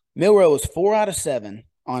 Milrow was 4 out of 7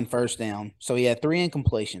 on first down, so he had 3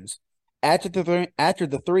 incompletions. After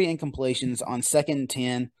the 3 incompletions on 2nd and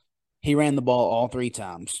 10, he ran the ball all 3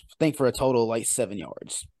 times. I think for a total of like 7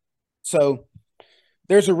 yards. So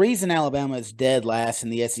there's a reason Alabama is dead last in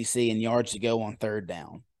the SEC in yards to go on third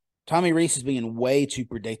down. Tommy Reese is being way too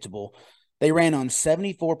predictable. They ran on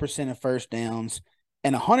 74% of first downs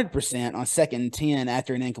and 100% on 2nd and 10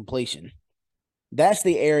 after an incompletion. That's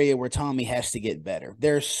the area where Tommy has to get better.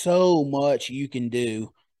 There's so much you can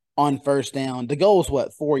do on first down. The goal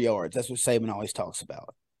is 4 yards? That's what Saban always talks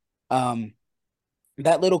about.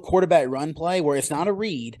 That little quarterback run play where it's not a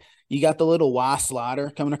read, you got the little Y slider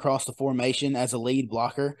coming across the formation as a lead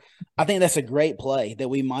blocker. I think that's a great play that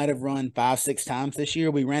we might have run 5-6 times this year.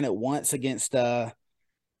 We ran it once against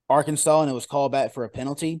Arkansas, and it was called back for a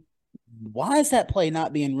penalty. Why is that play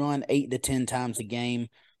not being run 8 to 10 times a game?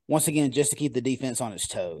 Once again, just to keep the defense on its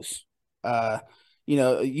toes.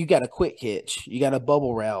 You got a quick hitch. You got a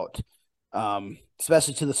bubble route,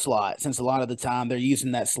 especially to the slot, since a lot of the time they're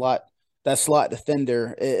using that slot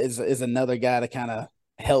defender is another guy to kind of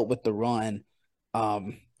help with the run.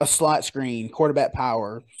 A slot screen, quarterback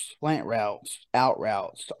power, slant routes, out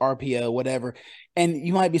routes, RPO, whatever. And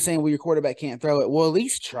you might be saying, well, your quarterback can't throw it. Well, at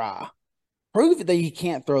least try. Prove that he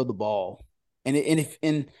can't throw the ball.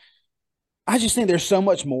 And I just think there's so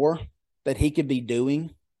much more that he could be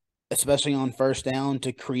doing, especially on first down,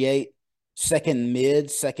 to create second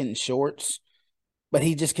mids, second shorts. But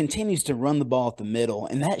he just continues to run the ball at the middle,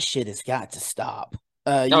 and that shit has got to stop.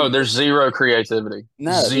 There's zero creativity.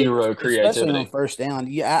 Zero creativity. Especially on first down.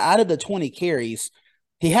 Yeah, out of the 20 carries,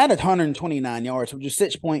 he had 129 yards, which is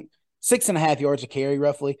 6.5 yards a carry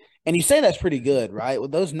roughly. And you say that's pretty good, right? Well,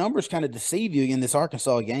 those numbers kind of deceive you in this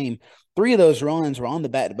Arkansas game. 3 of those runs were on the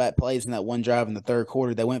back-to-back plays in that one drive in the third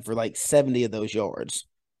quarter. They went for like 70 of those yards.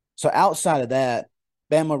 So outside of that,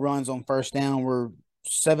 Bama runs on first down were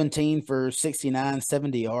 17 for 69,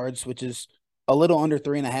 70 yards, which is a little under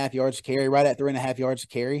 3.5 yards a carry, right at 3.5 yards a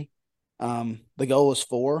carry. The goal is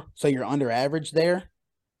 4, so you're under average there.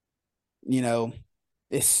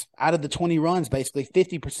 It's out of the 20 runs, basically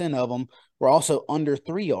 50% of them were also under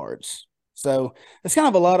 3 yards. So it's kind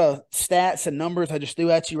of a lot of stats and numbers I just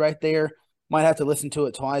threw at you right there. Might have to listen to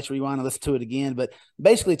it twice, rewind and listen to it again. But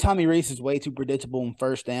basically, Tommy Rees is way too predictable on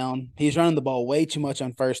first down. He's running the ball way too much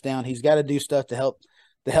on first down. He's got to do stuff to help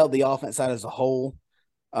the offense out as a whole.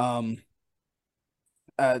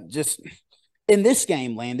 Just in this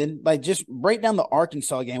game, Landon, like just break down the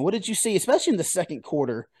Arkansas game. What did you see, especially in the second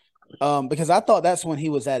quarter? Because I thought that's when he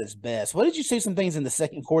was at his best. What did you see some things in the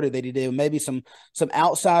second quarter that he did? Maybe some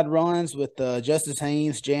outside runs with Justice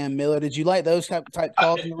Haynes, Jan Miller. Did you like those type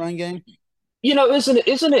calls in the run game? Isn't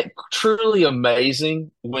it truly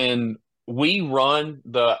amazing when we run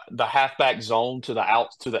the halfback zone to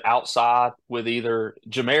the outside with either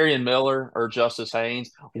Jamarian Miller or Justice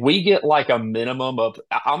Haynes? We get like a minimum of,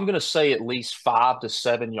 I'm going to say, at least 5 to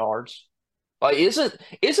 7 yards. Like,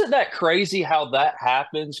 isn't that crazy how that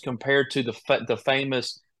happens compared to the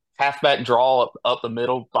famous halfback draw up the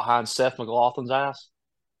middle behind Seth McLaughlin's ass?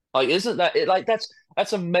 Like, isn't that it? Like,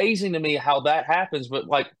 that's amazing to me how that happens. But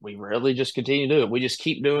like, we rarely just continue to do it. We just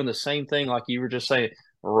keep doing the same thing, like you were just saying: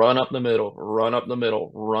 run up the middle, run up the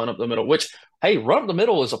middle, run up the middle. Which, hey, run up the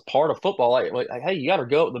middle is a part of football. Like hey, you got to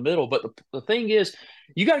go up the middle. But the thing is,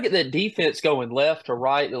 you got to get that defense going left or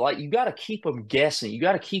right. Like, you got to keep them guessing. You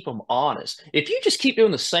got to keep them honest. If you just keep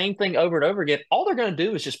doing the same thing over and over again, all they're going to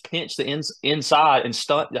do is just pinch the inside and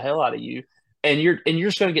stunt the hell out of you, and you're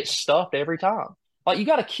just going to get stuffed every time. Like, you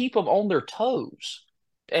got to keep them on their toes.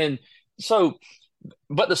 And so,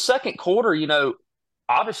 but the second quarter,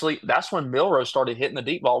 obviously that's when Milroe started hitting the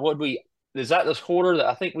deep ball. Is that this quarter that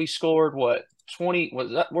I think we scored 20,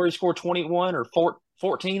 was that where he scored 21 or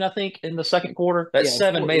 14, I think, in the second quarter? That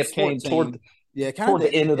 7 may have came toward the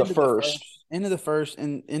end of the first. End of the first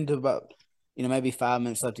and into about, maybe 5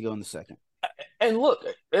 minutes left to go in the second. And look,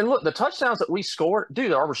 the touchdowns that we scored,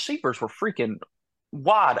 dude, our receivers were freaking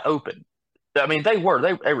wide open. I mean, they were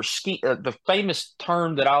the famous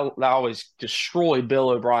term that I always destroy Bill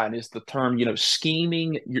O'Brien is the term,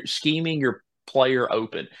 scheming your player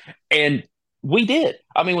open. And we did.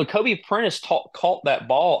 I mean, when Kobe Prentice caught that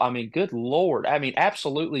ball, I mean, good Lord. I mean,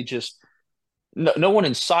 absolutely just no one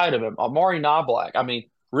inside of him. Amari Niblack, I mean,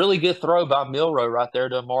 really good throw by Milroe right there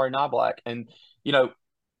to Amari Niblack. And,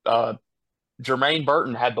 Jermaine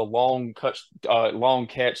Burton had the long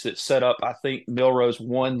catch that set up, I think, Milroe's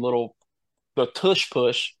the tush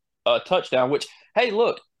push touchdown, which, hey,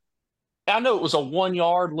 look, I know it was a 1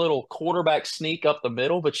 yard little quarterback sneak up the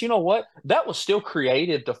middle, but you know what? That was still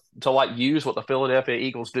creative to like use what the Philadelphia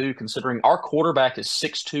Eagles do, considering our quarterback is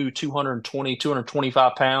 6'2", 220,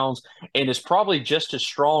 225 pounds, and is probably just as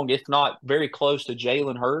strong, if not very close to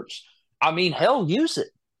Jalen Hurts. I mean, hell, use it.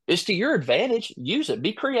 It's to your advantage. Use it.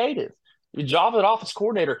 Be creative. Your job at office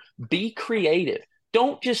coordinator, be creative.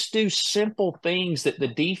 Don't just do simple things that the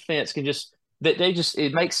defense can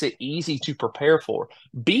it makes it easy to prepare for.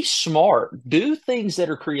 Be smart. Do things that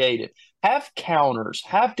are creative. Have counters.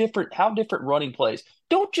 Have different running plays.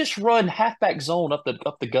 Don't just run halfback zone up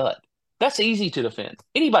the gut. That's easy to defend.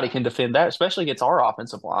 Anybody can defend that, especially against our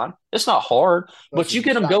offensive line. It's not hard, but you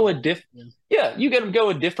get them going you get them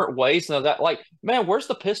going different ways. Now that, like, man, where's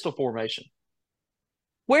the pistol formation?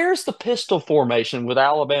 Where's the pistol formation with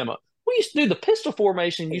Alabama? We used to do the pistol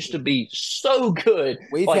formation. Used to be so good.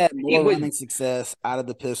 We've had more running success out of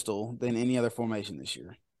the pistol than any other formation this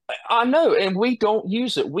year. I know, and we don't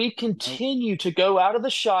use it. We continue to go out of the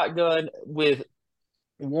shotgun with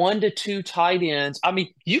 1 to 2 tight ends. I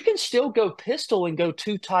mean, you can still go pistol and go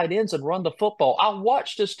 2 tight ends and run the football. I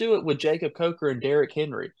watched us do it with Jacob Coker and Derrick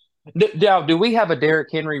Henry. Now, do we have a Derrick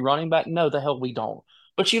Henry running back? No, the hell we don't.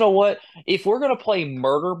 But you know what? If we're going to play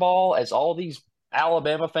murder ball, as all these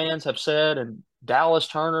Alabama fans have said, and Dallas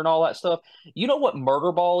Turner and all that stuff, you know what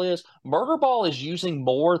murder ball is? Murder ball is using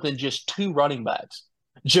more than just 2 running backs.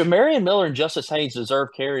 Jamarian Miller and Justice Haynes deserve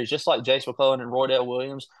carries just like Jace McClellan and Roydell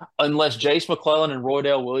Williams, unless Jace McClellan and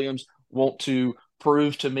Roydell Williams want to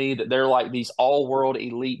prove to me that they're like these all-world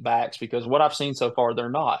elite backs, because what I've seen so far, they're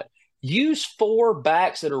not. Use 4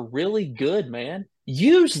 backs that are really good, man.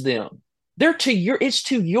 Use them. it's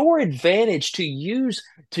to your advantage to use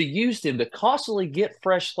them to constantly get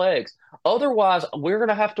fresh legs. Otherwise, we're going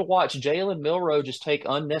to have to watch Jalen Milroe just take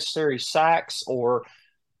unnecessary sacks or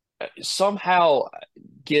somehow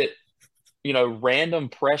get random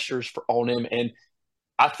pressures on him. And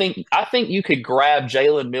I think you could grab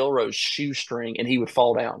Jalen Milroe's shoestring and he would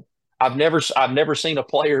fall down. I've never seen a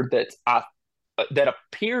player that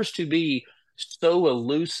appears to be so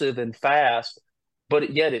elusive and fast,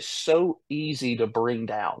 but yet is so easy to bring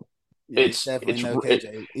down. Yeah, he's It's definitely it's no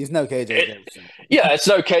KJ. He's no KJ Jefferson. yeah, it's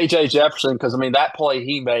no KJ Jefferson because I mean that play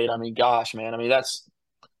he made. I mean, gosh, man. I mean that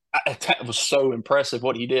was so impressive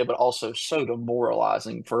what he did, but also so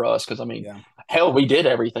demoralizing for us because I mean, Yeah. hell, we did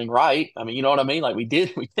everything right. I mean, you know what I mean? Like we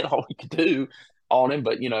did all we could do on him,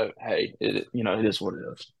 but hey, it is what it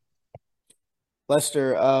is.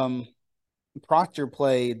 Lester, Proctor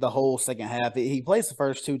played the whole second half. He plays the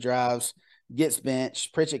first two drives, gets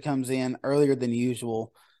benched. Pritchett comes in earlier than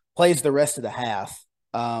usual, plays the rest of the half.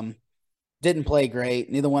 Didn't play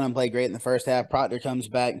great. Neither one of them played great in the first half. Proctor comes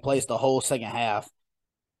back and plays the whole second half.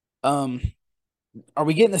 Are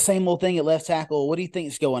we getting the same old thing at left tackle? What do you think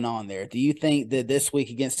is going on there? Do you think that this week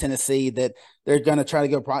against Tennessee that they're going to try to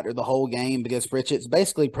go Proctor the whole game because Pritchett's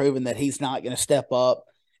basically proven that he's not going to step up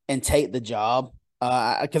and take the job?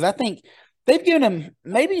 Because I think they've given him,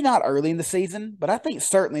 maybe not early in the season, but I think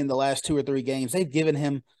certainly in the last 2 or 3 games, they've given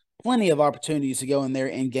him plenty of opportunities to go in there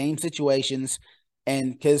in game situations.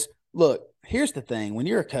 And because, look, here's the thing. When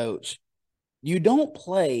you're a coach, you don't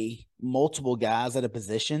play multiple guys at a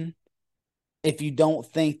position if you don't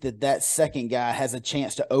think that second guy has a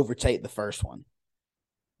chance to overtake the first one.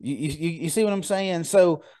 You see what I'm saying?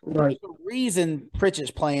 So Right. the reason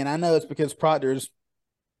Pritchett's playing, I know it's because Proctor's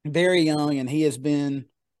very young and he has been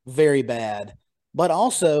very bad, but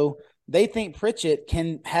also they think Pritchett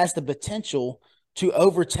has the potential to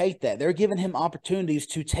overtake that. They're giving him opportunities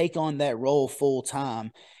to take on that role full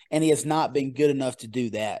time, and he has not been good enough to do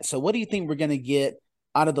that. So what do you think we're going to get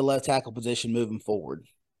out of the left tackle position moving forward?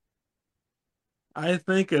 I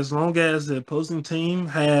think as long as the opposing team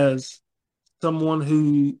has someone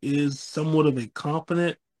who is somewhat of a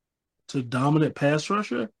competent to dominant pass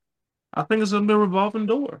rusher, I think it's going to be a revolving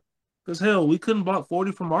door. Because, hell, we couldn't block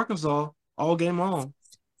 40 from Arkansas all game long.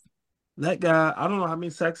 That guy, I don't know how many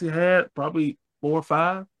sacks he had, probably 4 or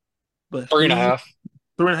 5, but Three and a half.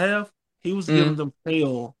 3.5, he was giving them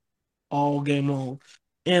hell all game long.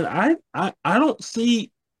 And I don't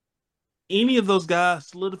see any of those guys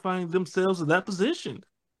solidifying themselves in that position.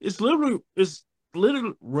 It's literally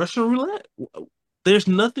Russian roulette. There's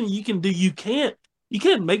nothing you can do. You can't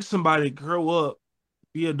make somebody grow up,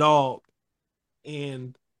 be a dog,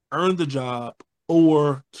 and earn the job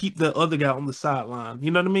or keep the other guy on the sideline.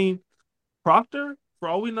 You know what I mean? Proctor, for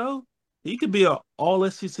all we know, he could be a all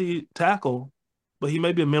SEC tackle, but he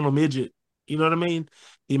may be a mental midget. You know what I mean?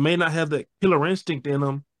 He may not have that killer instinct in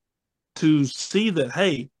him to see that,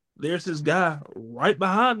 hey, there's this guy right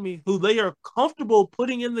behind me who they are comfortable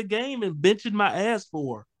putting in the game and benching my ass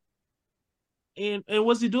for. And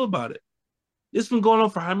what's he do about it? It's been going on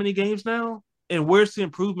for how many games now? And where's the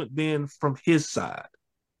improvement been from his side?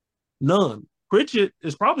 None. Pritchett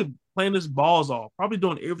is probably playing his balls off, probably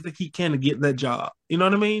doing everything he can to get that job. You know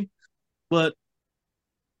what I mean? But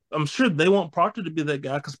I'm sure they want Proctor to be that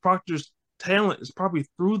guy because Proctor's talent is probably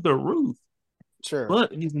through the roof. Sure.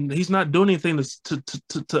 But he's not doing anything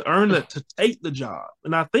to earn that, to take the job.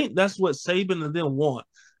 And I think that's what Saban and them want.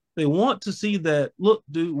 They want to see that, look,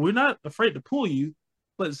 dude, we're not afraid to pull you,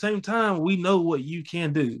 but at the same time, we know what you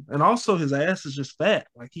can do. And also his ass is just fat.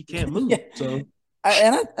 Like he can't move. Yeah. So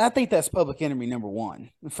I think that's public enemy number one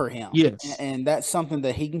for him. yes. And that's something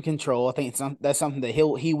that he can control. I think that's something that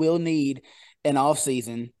he will need in off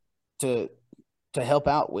season to help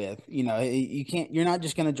out with. You're not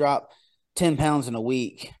just going to drop 10 pounds in a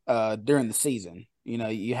week during the season.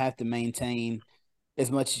 You have to maintain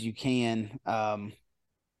as much as you can.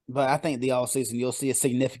 But I think the all season you'll see a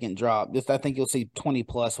significant drop. I think you'll see 20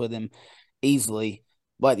 plus with him easily.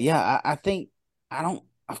 But yeah, I think I don't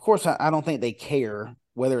think they care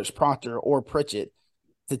whether it's Proctor or Pritchett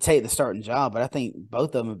to take the starting job. But I think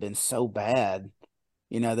both of them have been so bad.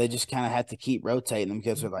 They just kind of have to keep rotating them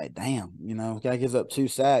because they're like, damn, guy gives up 2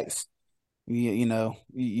 sacks.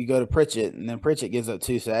 You go to Pritchett and then Pritchett gives up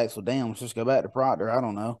 2 sacks. Well, damn, let's just go back to Proctor. I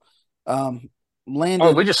don't know. Landon.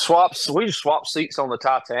 Oh, we just swap seats on the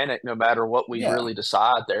Titanic no matter what we really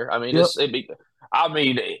decide there. I mean, Yep.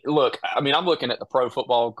 look, I'm looking at the pro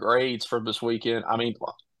football grades from this weekend. I mean,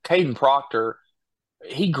 Caden Proctor,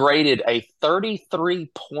 he graded a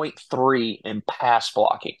 33.3 in pass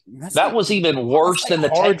blocking. That was even worse than the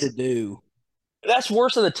hard Texas. to do. That's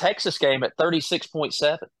worse than the Texas game at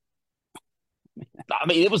 36.7. I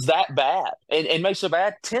mean, it was that bad, and makes it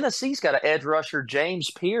bad. Tennessee's got an edge rusher, James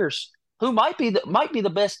Pierce, who might be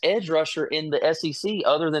the best edge rusher in the SEC,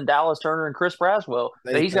 other than Dallas Turner and Chris Braswell.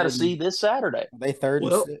 That They he's got to third see and this Saturday. they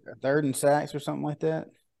Well, third and sacks or something like that.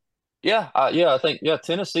 Yeah, I think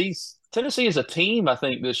Tennessee as a team. I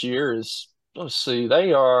think this year is, let's see,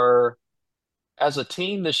 they are as a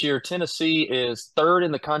team this year. Tennessee is third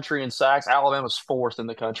in the country in sacks. Alabama's fourth in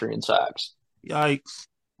the country in sacks. yikes.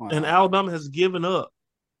 And Wow. Alabama has given up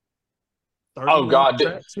Oh 31 God,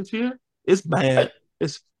 sacks this year. It's uh, bad.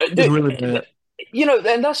 It's dude, really bad.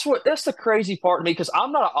 and that's the crazy part to me because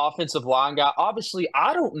I'm not an offensive line guy. Obviously,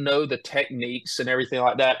 I don't know the techniques and everything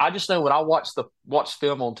like that. I just know when I watch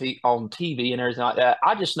film on TV and everything like that,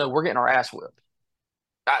 I just know we're getting our ass whipped.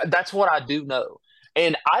 That's what I do know,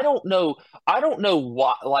 and I don't know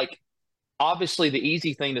why. Like, obviously, the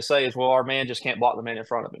easy thing to say is, well, our man just can't block the man in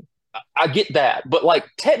front of him. I get that, but like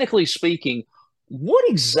technically speaking, what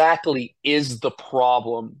exactly is the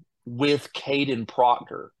problem with Caden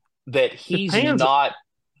Proctor that His he's hands, not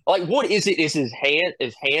like? What is it? Is his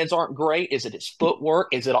hands aren't great? Is it his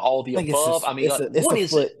footwork? Is it all the I think it's above? just I mean, like, it's what a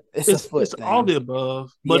is it? foot it's a it's foot all thing. the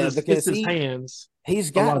above, but Yeah, it's because his hands. he's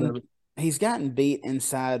A lot gotten of it. he's gotten beat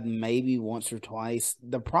inside maybe once or twice.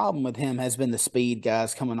 The problem with him has been the speed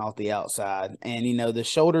guys coming off the outside, and the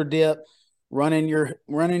shoulder dip, running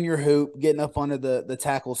your hoop, getting up under the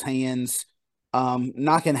tackle's hands,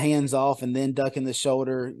 knocking hands off, and then ducking the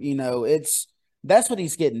shoulder. That's what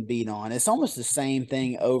he's getting beat on. It's almost the same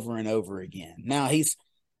thing over and over again. Now he's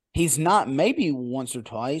not, maybe once or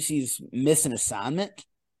twice he's missed an assignment,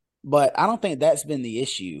 but I don't think that's been the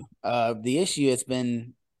issue. The issue has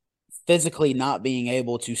been physically not being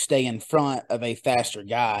able to stay in front of a faster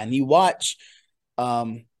guy. And you watch,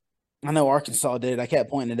 I know Arkansas did it. I kept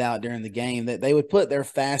pointing it out during the game that they would put their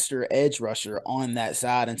faster edge rusher on that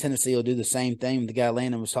side, and Tennessee will do the same thing. The guy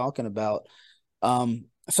Landon was talking about.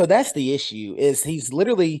 So that's the issue, is he's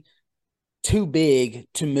literally too big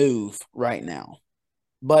to move right now.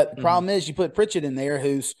 But the Mhm. problem is you put Pritchett in there,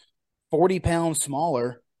 who's 40 pounds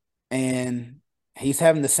smaller, and he's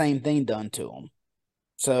having the same thing done to him.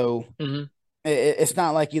 So Mhm. it's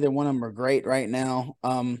not like either one of them are great right now.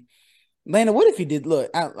 Lana, what if you did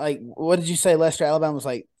look? What did you say? Lester Alabama was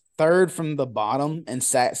like third from the bottom in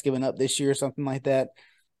sacks given up this year, or something like that.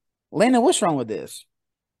 Lana, what's wrong with this?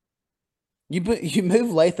 You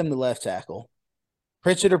move Latham to left tackle,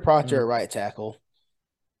 Pritchett or Proctor Mhm. at right tackle.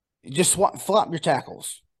 You just flop your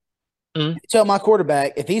tackles. Mhm. Tell my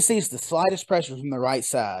quarterback, if he sees the slightest pressure from the right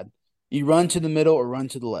side, you run to the middle or run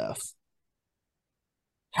to the left.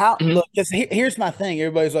 How Mhm. look? Because here's my thing.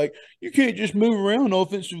 Everybody's like, you can't just move around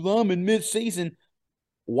offensive lineman mid-season.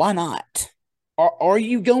 Why not? Are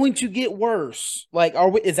you going to get worse? Like,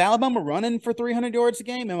 is Alabama running for 300 yards a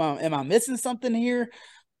game? Am I missing something here?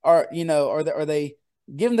 Or are they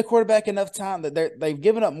giving the quarterback enough time that they've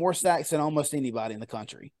given up more sacks than almost anybody in the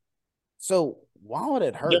country? So why would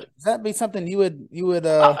it Yeah, hurt? Does that be something I, you would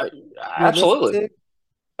listen absolutely. to?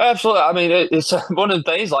 Absolutely. I mean, it's one of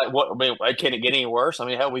the things like what, I mean, can it get any worse? I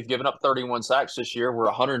mean, hell, we've given up 31 sacks this year. We're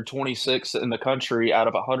 126 in the country out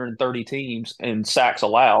of 130 teams in sacks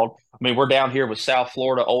allowed. I mean, we're down here with South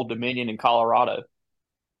Florida, Old Dominion, and Colorado.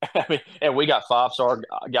 I mean, and we got five-star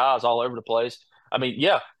guys all over the place. I mean,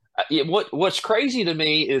 yeah. What's crazy to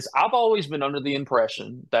me is I've always been under the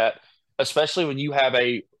impression that, especially when you have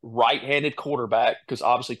a right-handed quarterback, because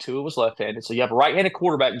obviously Tua was left-handed, so you have a right-handed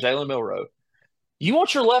quarterback, Jalen Milroe. You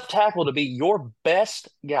want your left tackle to be your best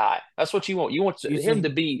guy. That's what you want. You want It's him usually, to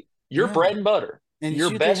be your yeah, bread and butter, and it's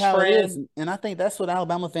your usually best how it is. friend. And I think that's what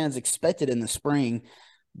Alabama fans expected in the spring,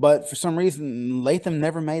 but for some reason Latham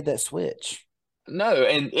never made that switch. No,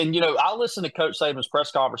 and I listened to Coach Saban's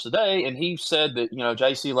press conference today, and he said that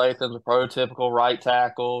J.C. Latham's a prototypical right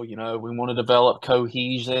tackle. We want to develop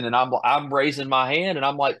cohesion, and I'm raising my hand, and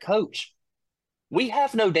I'm like, Coach, we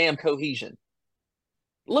have no damn cohesion.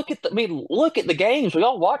 Look at the games. We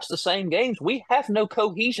all watch the same games. We have no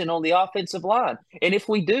cohesion on the offensive line, and if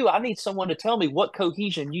we do, I need someone to tell me what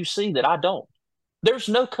cohesion you see that I don't. There's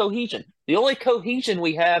no cohesion. The only cohesion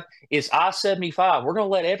we have is I-75. We're going to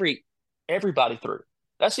let everybody through.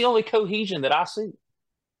 That's the only cohesion that I see,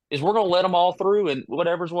 is we're going to let them all through, and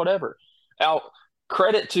whatever's whatever. Now,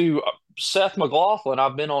 credit to Seth McLaughlin.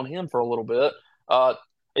 I've been on him for a little bit.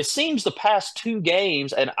 It seems the past two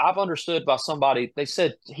games, and I've understood by somebody, they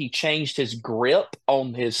said he changed his grip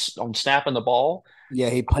on snapping the ball. Yeah,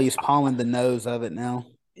 he's pawing the nose of it now.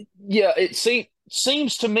 Yeah, it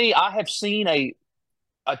seems to me I have seen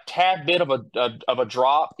a tad bit of a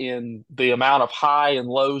drop in the amount of high and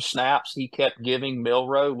low snaps he kept giving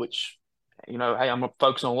Milroe, which, hey, I'm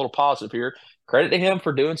focusing on a little positive here. Credit to him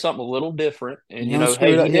for doing something a little different. And, He only hey,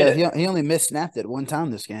 screwed he up. did Yeah, it. he only missed snapped it one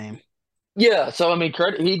time this game. Yeah. So, I mean,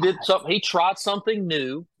 credit, he did something. He tried something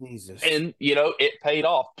new Jesus. and, it paid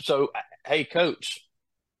off. So, hey, Coach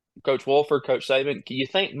Wolford, Coach Saban, do you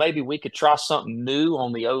think maybe we could try something new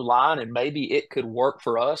on the O line and maybe it could work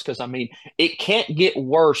for us? Because, I mean, it can't get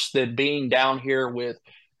worse than being down here with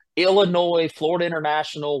Illinois, Florida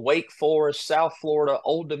International, Wake Forest, South Florida,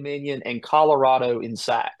 Old Dominion, and Colorado in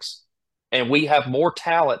sacks. And we have more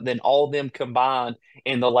talent than all of them combined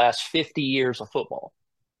in the last 50 years of football.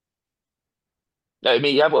 I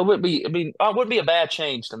mean, it wouldn't be. I mean, it wouldn't be a bad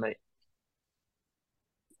change to me.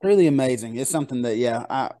 Really amazing. It's something that, yeah,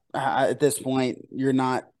 I at this point, you're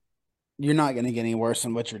not going to get any worse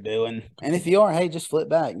than what you're doing. And if you are, hey, just flip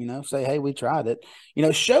back, say, hey, we tried it,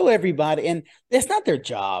 show everybody. And it's not their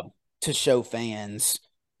job to show fans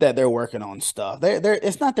that they're working on stuff.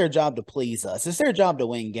 It's not their job to please us. It's their job to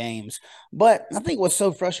win games. But I think what's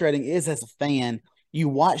so frustrating is, as a fan, you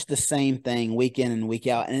watch the same thing week in and week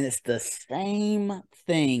out, and it's the same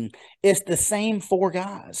thing. It's the same four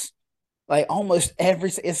guys. Like almost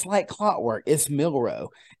it's like clockwork. It's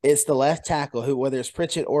Milroe. It's the left tackle, who, whether it's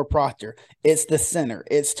Pritchett or Proctor, it's the center.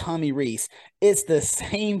 It's Tommy Reese. It's the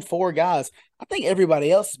same four guys. I think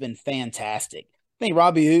everybody else has been fantastic. I think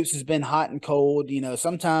Robbie Oops has been hot and cold.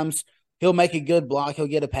 Sometimes he'll make a good block. He'll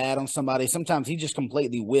get a pad on somebody. Sometimes he just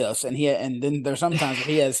completely whiffs. And then there's sometimes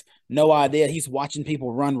he has no idea. He's watching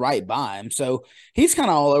people run right by him. So he's kind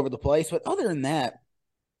of all over the place. But other than that,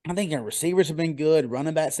 I think our receivers have been good.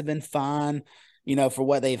 Running backs have been fine, for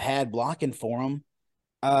what they've had blocking for them.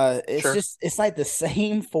 Sure. It's like the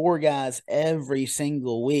same four guys every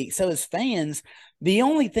single week. So as fans, the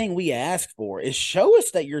only thing we ask for is show us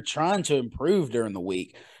that you're trying to improve during the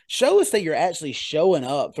week. Show us that you're actually showing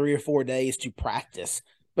up 3 or 4 days to practice,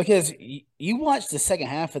 because you watched the second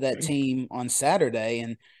half of that team on Saturday,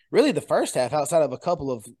 and really the first half, outside of a couple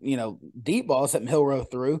of, deep balls that Milroe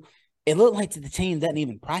threw, it looked like the team didn't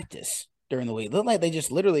even practice during the week. It looked like they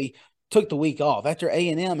just literally took the week off after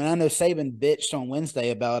A&M. And I know Saban bitched on Wednesday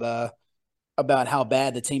about how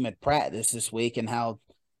bad the team had practiced this week, and how,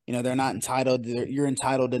 they're not entitled. You're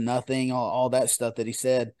entitled to nothing, all that stuff that he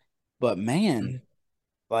said. But man,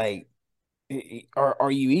 like,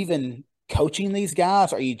 are you even coaching these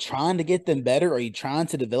guys? Are you trying to get them better? Are you trying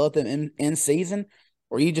to develop them in season?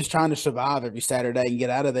 Or are you just trying to survive every Saturday and get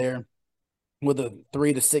out of there with a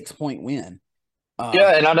 3 to 6 point win?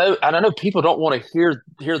 Yeah, and I know people don't want to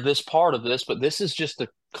hear this part of this, but this is just a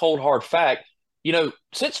cold hard fact.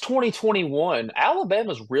 Since 2021,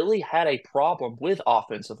 Alabama's really had a problem with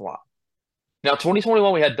offensive line. Now,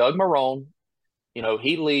 2021, we had Doug Marrone.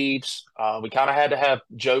 He leaves. We kind of had to have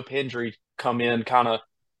Joe Pendry come in kind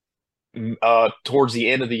of towards the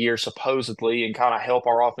end of the year, supposedly, and kind of help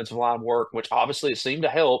our offensive line work, which obviously it seemed to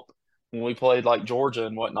help when we played like Georgia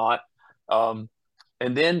and whatnot. Um,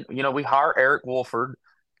 and then, we hire Eric Wolford,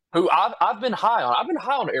 who I've been high on. I've been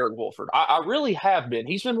high on Eric Wolford. I really have been.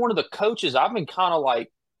 He's been one of the coaches I've been kind of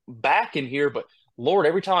like back in here, but Lord,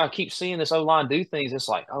 every time I keep seeing this O line do things, it's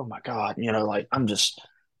like, oh my God, like I'm just,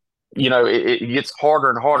 it gets harder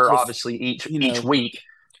and I harder, just, obviously, each you each know, week.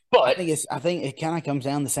 But I think it kind of comes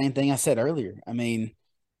down to the same thing I said earlier. I mean,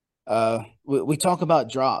 we talk about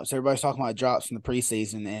drops. Everybody's talking about drops in the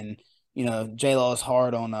preseason, and J Law is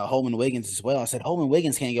hard on Holman Wiggins as well. I said Holman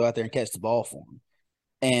Wiggins can't go out there and catch the ball for him.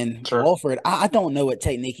 And sure. Walford, I don't know what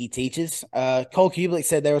technique he teaches. Cole Kublik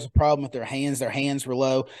said there was a problem with their hands. Their hands were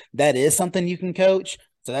low. That is something you can coach.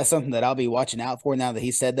 So that's something that I'll be watching out for now that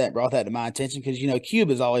he said that, brought that to my attention, because,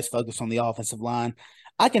 Cube is always focused on the offensive line.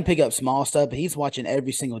 I can pick up small stuff, but he's watching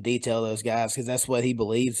every single detail of those guys because that's what he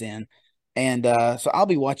believes in. And so I'll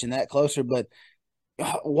be watching that closer. But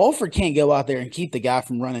Wolford can't go out there and keep the guy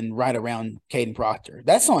from running right around Caden Proctor.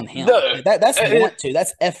 That's on him. The That's it, want to.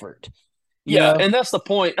 That's effort. You Yeah, know, and that's the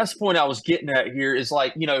point. That's the point I was getting at here is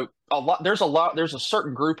like, there's a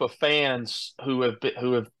certain group of fans who have,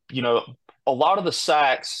 a lot of the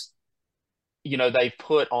sacks, they've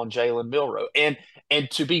put on Jalen Milroe. And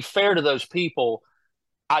to be fair to those people,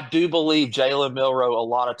 I do believe Jalen Milroe a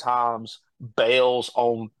lot of times bails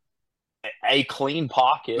on a clean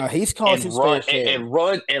pocket he's caused and his run fair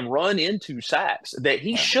share. and run into sacks that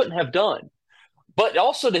he Yeah. shouldn't have done. But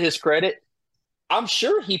also to his credit, I'm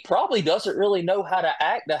sure he probably doesn't really know how to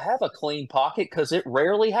act to have a clean pocket because it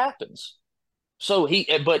rarely happens. So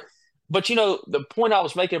but the point I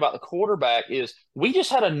was making about the quarterback is we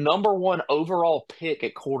just had a number one overall pick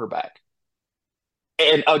at quarterback,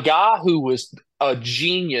 and a guy who was a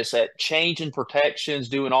genius at changing protections,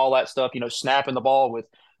 doing all that stuff, snapping the ball with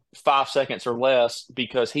 5 seconds or less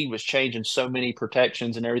because he was changing so many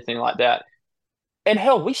protections and everything like that. And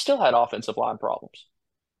hell, we still had offensive line problems.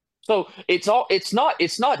 So it's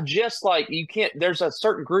not just like you can't there's a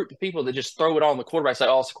certain group of people that just throw it on the quarterback, say,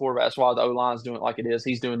 oh, it's the quarterback, that's why the O-line's doing it like it is.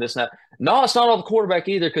 He's doing this and that. No, it's not all the quarterback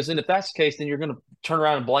either, because then if that's the case, then you're gonna turn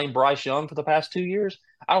around and blame Bryce Young for the past 2 years.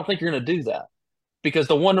 I don't think you're gonna do that. Because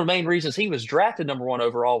the one of the main reasons he was drafted number one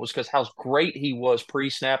overall was because how great he was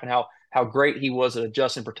pre-snap and how great he was at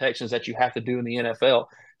adjusting protections that you have to do in the NFL.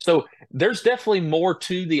 So there's definitely more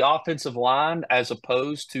to the offensive line as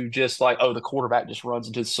opposed to just like, oh, the quarterback just runs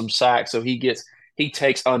into some sacks, so he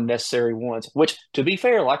takes unnecessary ones. Which, to be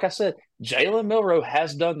fair, like I said, Jalen Milroe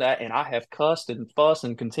has done that, and I have cussed and fussed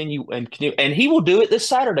and continue, and he will do it this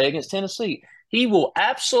Saturday against Tennessee. He will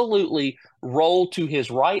absolutely roll to his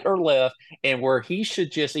right or left, and where he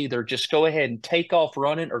should just either just go ahead and take off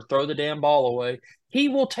running or throw the damn ball away, he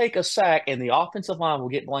will take a sack, and the offensive line will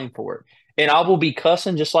get blamed for it. And I will be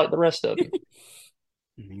cussing just like the rest of you.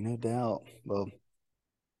 No doubt. Well,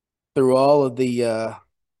 through all of the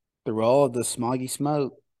smoggy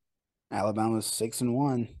smoke, Alabama's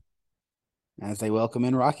 6-1 as they welcome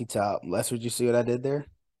in Rocky Top. Lester, did you see what I did there?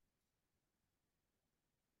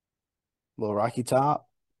 Little Rocky Top.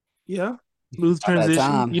 Yeah. Smooth About that transition.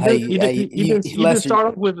 time. You Hey, didn't Lester, start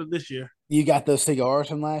off with it this year. you got those cigars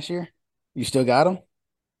from last year? You still got them?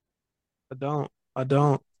 I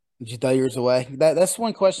don't. Did you throw yours away? That's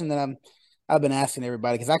one question that I've been asking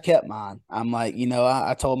everybody because I kept mine. I'm like,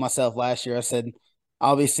 I told myself last year, I said,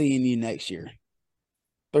 I'll be seeing you next year.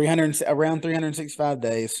 Around 365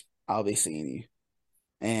 days, I'll be seeing you.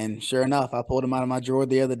 And sure enough, I pulled them out of my drawer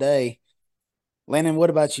the other day. Landon, what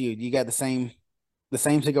about you? You got the same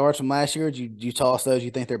cigars from last year? Or did you toss those?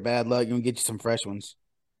 You think they're bad luck? You want to get you some fresh ones?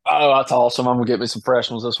 Oh, I told some. I'm gonna get me some fresh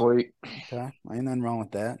ones this week. Okay, ain't nothing wrong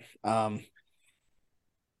with that.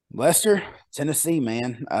 Lester, Tennessee,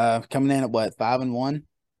 man, coming in at what, 5-1?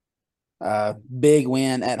 Big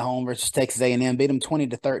win at home versus Texas A&M. Beat them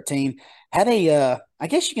 20-13. Had I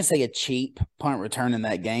guess you can say a cheap punt return in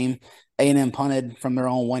that game. A&M punted from their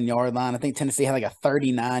own 1 yard line. I think Tennessee had like a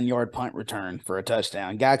 39-yard punt return for a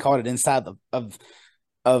touchdown. Guy caught it inside of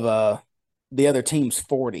the other team's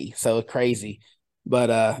 40. So crazy.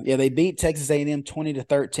 But yeah, they beat Texas A&M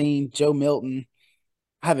 20-13. Joe Milton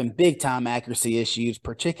having big time accuracy issues,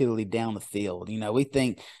 particularly down the field. We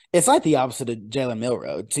think it's like the opposite of Jalen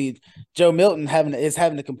Milroe. See, Joe Milton is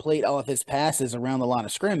having to complete all of his passes around the line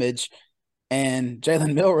of scrimmage, and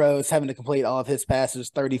Jalen Milroe is having to complete all of his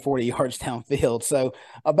passes 30, 40 yards downfield. So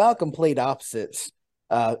about complete opposites,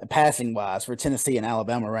 passing wise, for Tennessee and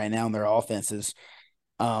Alabama right now in their offenses.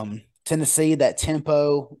 Tennessee, that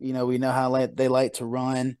tempo, we know how they like to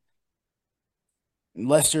run.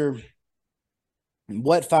 Lester,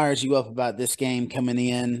 what fires you up about this game coming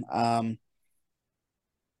in?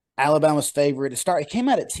 Alabama's favorite. It came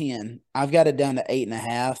out at 10. I've got it down to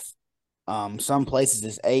 8.5. Some places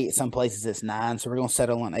it's 8, some places it's 9. So we're gonna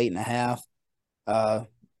settle on 8.5.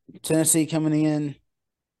 Tennessee coming in.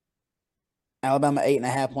 Alabama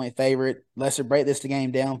 8.5 point favorite. Lester, break this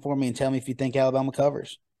game down for me and tell me if you think Alabama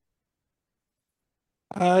covers.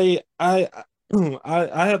 I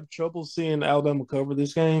have trouble seeing Alabama cover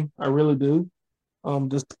this game. I really do.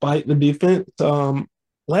 Despite the defense.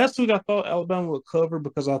 Last week I thought Alabama would cover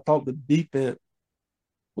because I thought the defense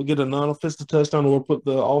would get a non-offensive touchdown or put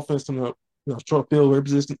the offense in a short field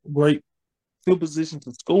position, great field position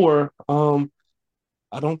to score.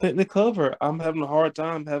 I don't think they cover. I'm having a hard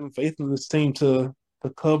time having faith in this team to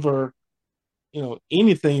cover,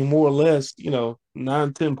 anything more or less,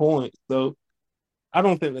 9, 10 points. So I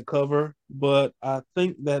don't think they cover, but I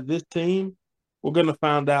think that this team, we're going to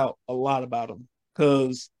find out a lot about them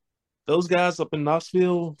because those guys up in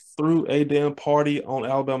Knoxville threw a damn party on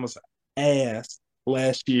Alabama's ass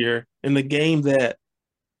last year in the game that,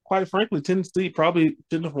 quite frankly, Tennessee probably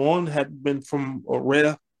shouldn't have won had been from a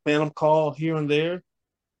ref phantom call here and there.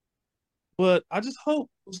 But I just hope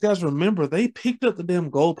those guys remember they picked up the damn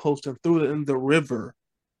goalpost and threw it in the river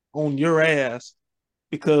on your ass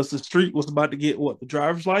because the street was about to get the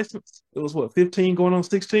driver's license? It was 15 going on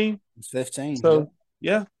 16? It's 15. So,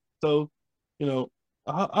 yeah. So,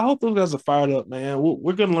 I hope those guys are fired up, man.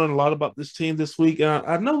 We're going to learn a lot about this team this week. And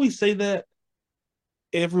I know we say that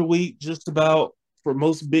every week just about for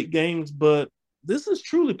most big games, but this is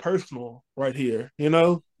truly personal right here,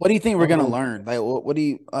 What do you think we're going to learn? Like, what do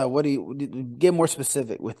you get more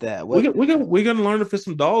specific with that? We're going to learn if it's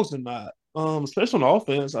some dogs or not, especially on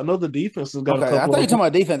offense. I know the defense has got a couple. I thought you were talking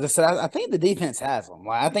about defense. I think the defense has them.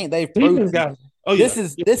 Like, I think they've proven. Oh this yeah,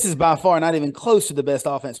 is this is by far not even close to the best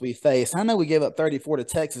offense we faced. I know we gave up 34 to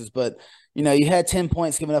Texas, but you had 10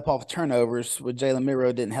 points given up off turnovers with Jalen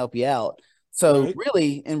Milroe didn't help you out. So right.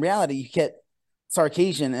 really, in reality, you kept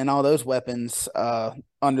Sarkeesian and all those weapons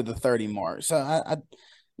under the 30 mark. So I thought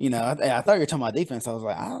you were talking about defense. I was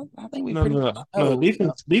like, I think we No, pretty no, much no, no.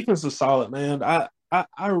 know. Defense is solid, man.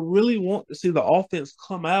 I really want to see the offense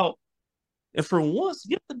come out and for once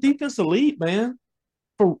get the defensive lead, man,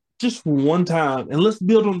 for just one time, and let's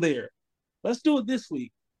build on there. Let's do it this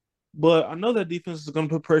week. But I know that defense is going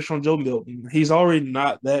to put pressure on Joe Milton. He's already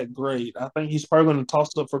not that great. I think he's probably going to toss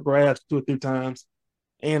it up for grabs 2 or 3 times.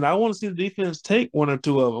 And I want to see the defense take 1 or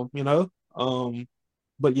 2 of them.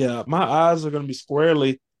 But yeah, my eyes are going to be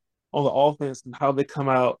squarely on the offense and how they come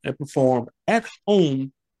out and perform at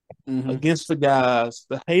home Mm-hmm. against the guys,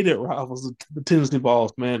 the hated rivals, the Tennessee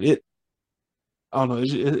Vols. Man, I don't know.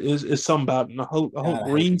 It's something about it. And I hope God, I hate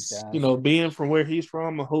these Reese, guys. being from where he's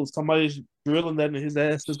from, I hope somebody's drilling that in his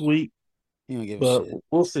ass this week. You don't give a But shit.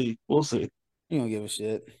 we'll see. We'll see. You don't give a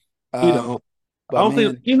shit. We don't. I But don't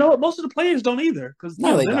think man, you know what most of the players don't either because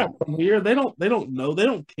no, they they're not don't. from here. They don't know. They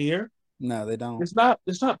don't care. No, they don't. It's not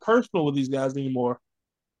personal with these guys anymore.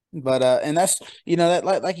 But and that's that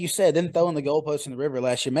like you said, them throwing the goalposts in the river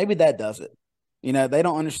last year, maybe that does it. They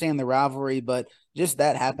don't understand the rivalry, but just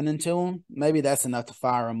that happening to them, maybe that's enough to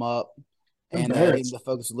fire them up and get them Embarrassed. to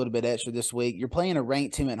focus a little bit extra this week. You're playing a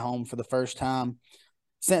ranked team at home for the first time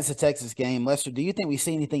since the Texas game. Lester, do you think we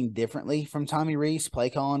see anything differently from Tommy Reese, play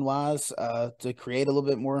calling wise, to create a little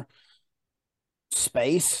bit more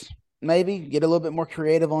space? Maybe get a little bit more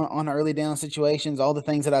creative on early down situations. All the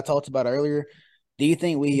things that I talked about earlier. Do you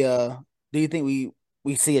think we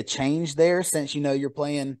see a change there since you're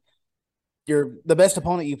playing you're the best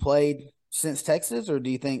opponent you played since Texas, or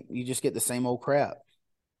do you think you just get the same old crap?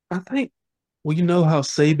 I think well, you know how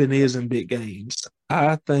Saban is in big games.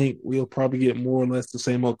 I think we'll probably get more or less the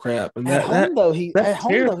same old crap, and At home though, that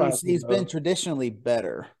terrifies me he's been though. traditionally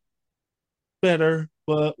better. Better,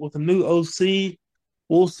 but with a new OC,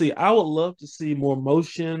 we'll see. I would love to see more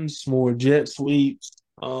motions, more jet sweeps.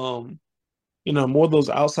 More of those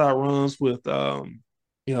outside runs with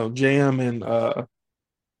Jam and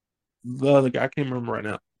the other guy. I can't remember right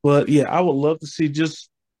now. But yeah, I would love to see just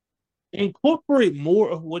incorporate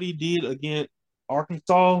more of what he did against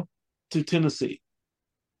Arkansas to Tennessee.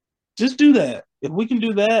 Just do that. If we can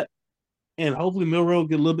do that, and hopefully Milrow will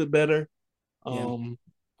get a little bit better. Yeah.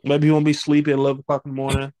 Maybe he won't be sleepy at 11 o'clock in the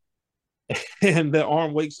morning, and the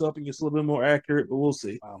arm wakes up and gets a little bit more accurate. But we'll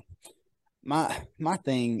see. Wow. My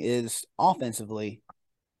thing is offensively,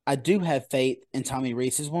 I do have faith in Tommy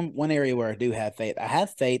Reese. Is one area where I do have faith. I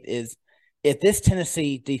have faith is if this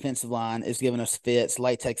Tennessee defensive line is giving us fits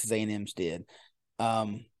like Texas A&M's did,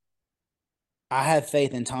 um, I have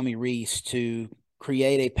faith in Tommy Reese to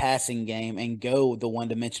create a passing game and go the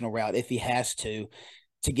one-dimensional route if he has to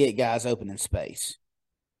get guys open in space.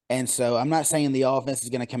 And so I'm not saying the offense is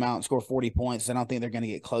going to come out and score 40 points. I don't think they're going to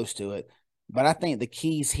get close to it. But I think the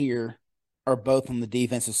keys here are both on the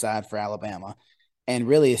defensive side for Alabama. And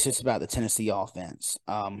really, it's just about the Tennessee offense.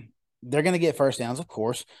 They're going to get first downs, of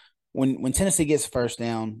course. When Tennessee gets first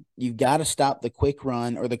down, you've got to stop the quick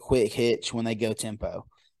run or the quick hitch when they go tempo.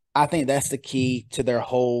 I think that's the key to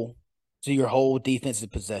your whole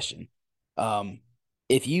defensive possession. Um,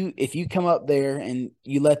 if you come up there and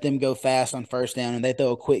you let them go fast on first down and they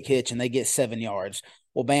throw a quick hitch and they get 7 yards,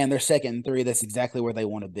 well, bam, they're 2nd and 3. That's exactly where they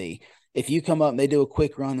want to be. If you come up and they do a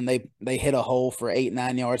quick run and they hit a hole for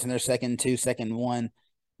 8-9 yards and they're 2nd and 2, 2nd and 1,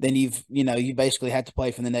 then you basically have to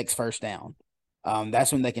play for the next first down.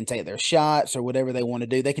 That's when they can take their shots or whatever they want to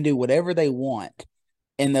do. They can do whatever they want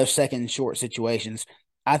in those second and short situations.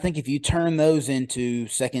 I think if you turn those into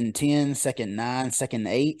 2nd and 10, 2nd and 9, 2nd and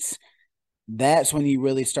 8s, that's when you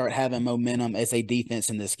really start having momentum as a defense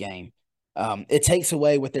in this game. It takes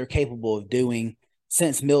away what they're capable of doing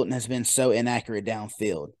since Milton has been so inaccurate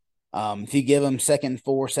downfield. If you give them 2nd and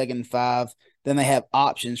 4, 2nd and 5, then they have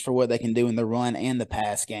options for what they can do in the run and the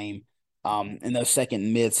pass game in those second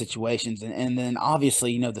and mid situations. And then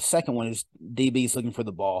obviously, the second one is DBs looking for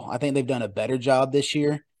the ball. I think they've done a better job this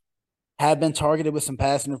year, have been targeted with some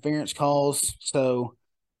pass interference calls. So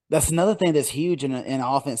that's another thing that's huge in an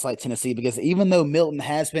offense like Tennessee, because even though Milton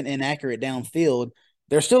has been inaccurate downfield,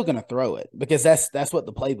 they're still going to throw it because that's what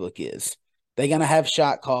the playbook is. They're going to have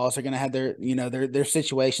shot calls. They're going to have their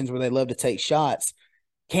situations where they love to take shots.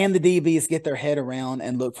 Can the DBs get their head around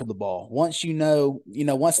and look for the ball? Once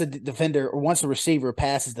once the defender or once the receiver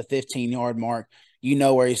passes the 15-yard mark, you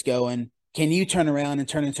know where he's going. Can you turn around and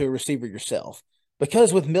turn into a receiver yourself?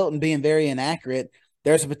 Because with Milton being very inaccurate,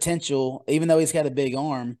 there's a potential, even though he's got a big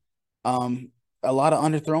arm, a lot of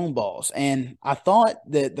underthrown balls. And I thought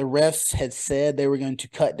that the refs had said they were going to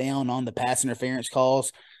cut down on the pass interference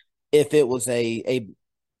calls if it was a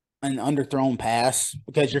an underthrown pass,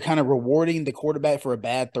 because you're kind of rewarding the quarterback for a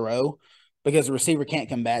bad throw because the receiver can't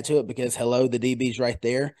come back to it because hello, the DB's right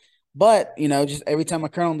there. But just every time I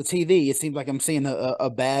turn on the TV, it seems like I'm seeing a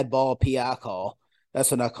bad ball PI call.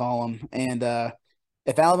 That's what I call them. And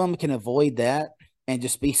if Alabama can avoid that and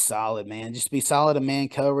just be solid, man, just be solid in man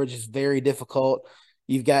coverage is very difficult.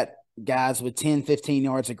 You've got guys with 10, 15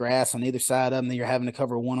 yards of grass on either side of them that you're having to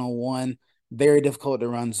cover one-on-one. Very difficult to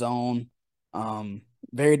run zone.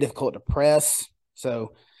 Very difficult to press.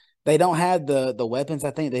 So they don't have the weapons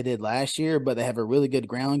I think they did last year, but they have a really good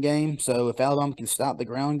ground game. So if Alabama can stop the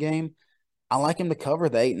ground game, I like him to cover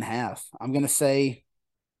the 8.5. I'm gonna say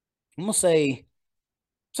 30-20,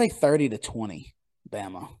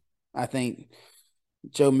 Bama. I think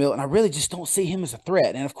Joe Milton, I really just don't see him as a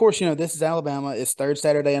threat. And of course, this is Alabama. It's third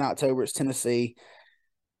Saturday in October. It's Tennessee.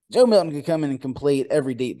 Joe Milton could come in and complete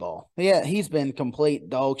every deep ball. Yeah, he's been complete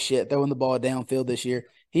dog shit throwing the ball downfield this year.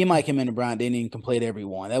 He might come into Bryant Denny and complete every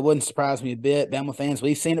one. That wouldn't surprise me a bit. Bama fans,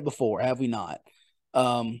 we've seen it before, have we not?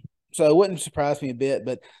 So it wouldn't surprise me a bit,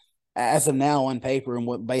 but as of now on paper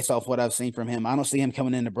and based off what I've seen from him, I don't see him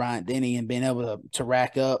coming into Bryant Denny and being able to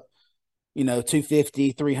rack up,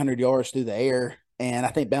 250, 300 yards through the air. And I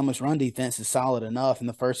think Bama's run defense is solid enough in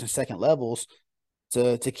the first and second levels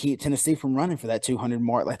to keep Tennessee from running for that 200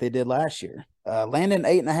 mark like they did last year. Landon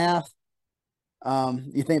 8.5.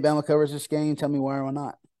 You think Bama covers this game? Tell me why or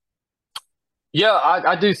not. Yeah,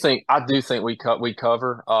 I do think we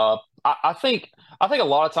cover. I think a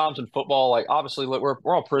lot of times in football, like obviously, look, we're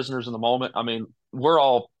all prisoners in the moment. I mean, we're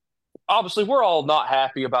all not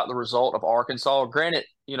happy about the result of Arkansas. Granted,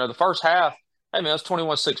 the first half, hey man, it was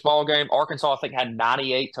 21-6 ball game. Arkansas, I think, had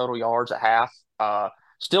 98 total yards at half.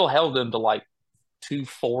 Still held them to like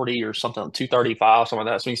 240 or something, 235, something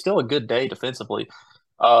like that. So he's still a good day defensively.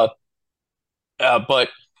 Uh, but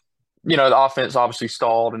the offense obviously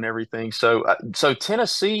stalled and everything. So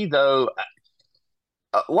Tennessee, though,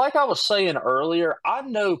 like I was saying earlier, I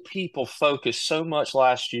know people focused so much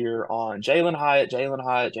last year on Jalen Hyatt, Jalen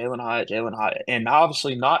Hyatt, Jalen Hyatt, Jalen Hyatt, and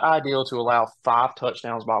obviously not ideal to allow 5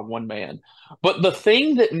 touchdowns by one man. But the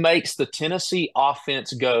thing that makes the Tennessee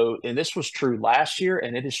offense go, and this was true last year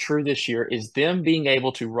and it is true this year, is them being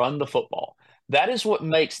able to run the football. That is what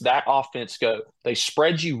makes that offense go. They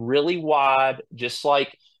spread you really wide, just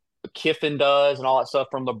like Kiffin does and all that stuff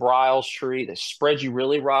from the Bryles tree. They spread you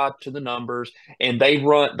really wide to the numbers, and they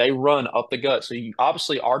run up the gut. So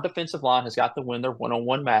obviously our defensive line has got to win their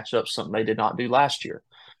one-on-one matchups, something they did not do last year.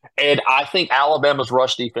 And I think Alabama's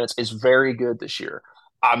rush defense is very good this year.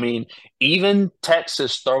 I mean, even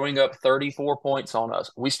Texas throwing up 34 points on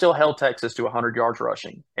us, we still held Texas to 100 yards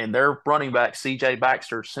rushing. And their running back, C.J.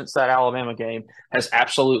 Baxter, since that Alabama game, has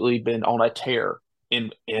absolutely been on a tear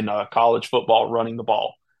in college football running the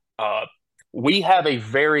ball. Uh, we have a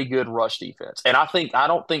very good rush defense, and I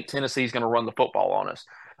don't think Tennessee's going to run the football on us.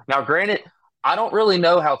 Now, granted, I don't really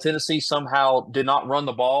know how Tennessee somehow did not run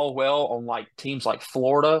the ball well on like teams like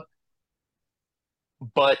Florida,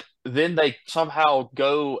 but then they somehow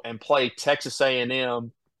go and play Texas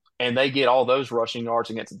A&M, and they get all those rushing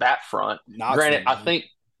yards against that front. Knoxville, Granted, I man. think,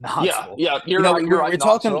 Knoxville. yeah, you're right. You're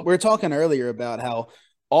right. We're talking earlier about how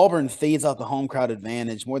Auburn feeds off the home crowd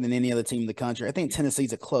advantage more than any other team in the country. I think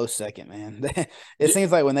Tennessee's a close second, man. It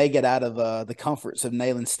seems like when they get out of the comforts of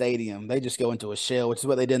Neyland Stadium, they just go into a shell, which is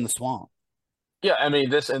what they did in the swamp. Yeah, I mean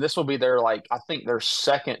this will be their I think their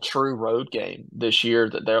second true road game this year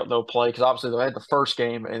that they'll play, because obviously they had the first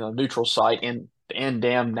game in a neutral site in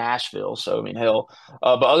damn Nashville. So I mean hell,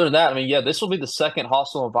 but other than that, I mean yeah, this will be the second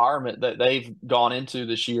hostile environment that they've gone into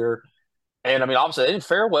this year. And I mean obviously they didn't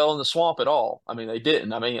fare well in the swamp at all. I mean they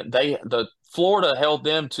didn't. I mean the Florida held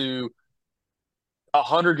them to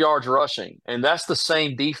 100 yards rushing, and that's the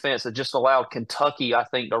same defense that just allowed Kentucky, I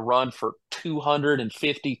think, to run for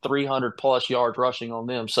 250, 300 plus yards rushing on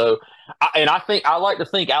them. So, I like to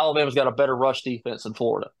think Alabama's got a better rush defense than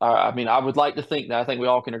Florida. I mean, I would like to think that. I think we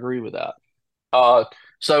all can agree with that. Uh,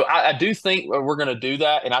 so I do think we're going to do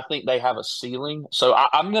that, and I think they have a ceiling. So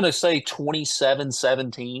I'm going to say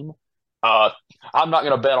 27-17. Uh, I'm not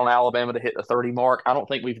going to bet on Alabama to hit the 30 mark. I don't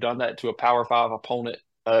think we've done that to a Power Five opponent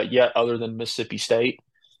yet, other than Mississippi State,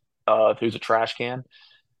 who's a trash can.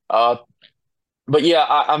 Uh, but yeah,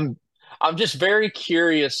 I'm just very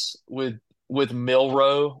curious with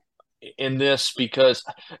Milrow in this, because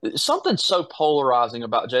something so polarizing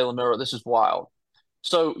about Jalen Milrow. This is wild.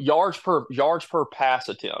 So yards per pass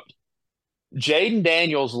attempt. Jaden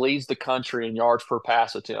Daniels leads the country in yards per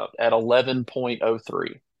pass attempt at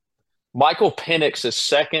 11.03. Michael Penix is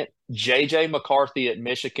second. J.J. McCarthy at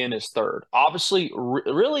Michigan is third. Obviously,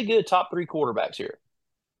 really good top three quarterbacks here.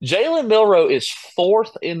 Jalen Milroe is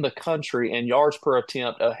fourth in the country in yards per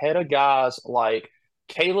attempt, ahead of guys like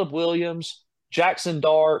Caleb Williams, Jackson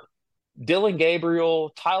Dart, Dylan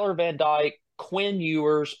Gabriel, Tyler Van Dyke, Quinn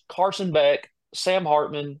Ewers, Carson Beck, Sam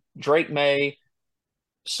Hartman, Drake May,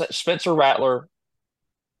 Spencer Rattler,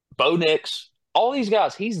 Bo Nix. All these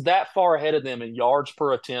guys, he's that far ahead of them in yards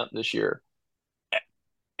per attempt this year.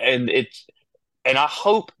 And it's and I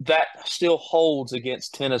hope that still holds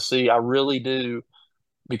against Tennessee. I really do,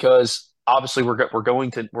 because obviously we're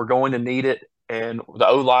going to need it, and the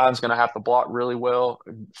O line's going to have to block really well,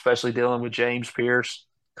 especially dealing with James Pierce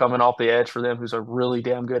coming off the edge for them, who's a really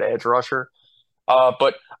damn good edge rusher.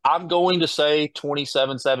 But I'm going to say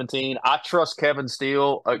 27-17. I trust Kevin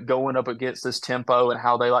Steele going up against this tempo and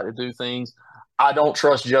how they like to do things. I don't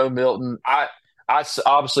trust Joe Milton. I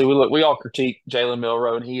obviously we all critique Jalen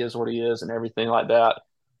Milroe, and he is what he is and everything like that.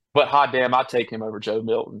 But hot damn, I take him over Joe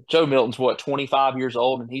Milton. Joe Milton's what, 25 years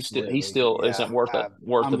old, and he Really. still Yeah. isn't worth I'm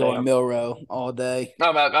a going damn. Milroe all day.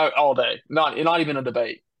 No, all day. Not even a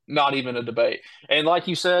debate. Not even a debate. And like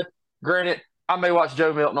you said, granted, I may watch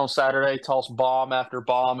Joe Milton on Saturday toss bomb after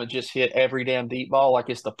bomb and just hit every damn deep ball like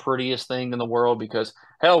it's the prettiest thing in the world, because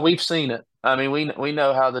hell, we've seen it. I mean, we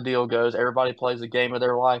know how the deal goes. Everybody plays a game of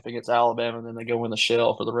their life against Alabama, and then they go in the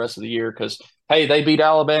shell for the rest of the year because, hey, they beat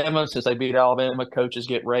Alabama. Since they beat Alabama, coaches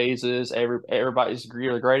get raises. Everybody's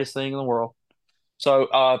the greatest thing in the world. So,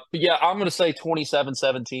 but yeah, I'm going to say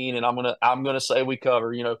 27-17, and I'm gonna say we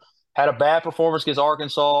cover. Had a bad performance against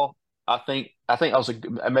Arkansas. I think that was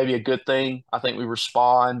maybe a good thing. I think we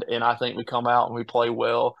respond, and I think we come out and we play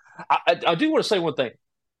well. I do want to say one thing.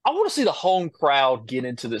 I want to see the home crowd get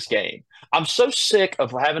into this game. I'm so sick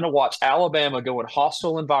of having to watch Alabama go in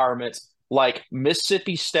hostile environments like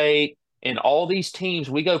Mississippi State and all these teams.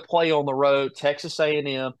 We go play on the road, Texas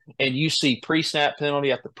A&M, and you see pre-snap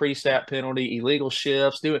penalty after pre-snap penalty, illegal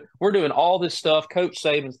shifts. We're doing all this stuff. Coach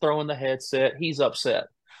Saban's throwing the headset. He's upset.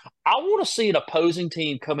 I want to see an opposing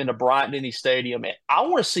team come into Bryant-Denny Stadium, and I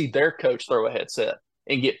want to see their coach throw a headset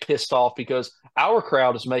and get pissed off because our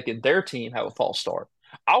crowd is making their team have a false start.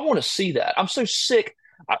 I want to see that. I'm so sick.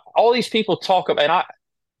 All these people talk about, and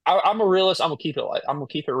I'm a realist. I'm gonna keep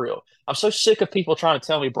it real. I'm so sick of people trying to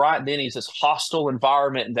tell me Bryant-Denny is this hostile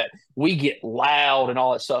environment and that we get loud and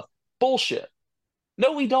all that stuff. Bullshit.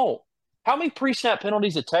 No, we don't. How many pre-snap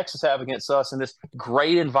penalties did Texas have against us in this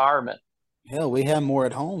great environment? Hell, we have more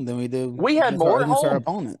at home than we do We had more at against our home.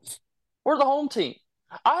 opponents. We're the home team.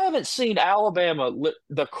 I haven't seen Alabama,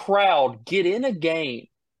 the crowd, get in a game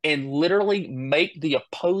and literally make the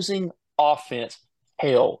opposing offense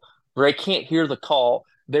hell. They can't hear the call.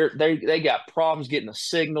 They got problems getting the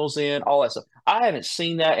signals in, all that stuff. I haven't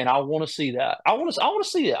seen that, and I want to see that. I want to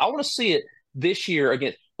see it. I want to see it this year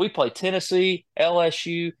again. We play Tennessee,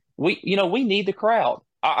 LSU. We need the crowd.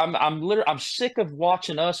 I'm sick of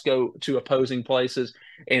watching us go to opposing places,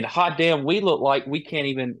 and hot damn, we look like we can't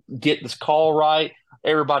even get this call right.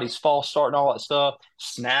 Everybody's false starting all that stuff,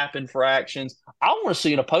 snap infractions. I want to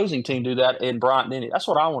see an opposing team do that in Bryant-Denny. That's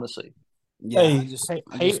what I want to see. Yeah,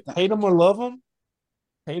 Hey, hate them or love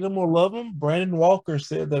them, Brandon Walker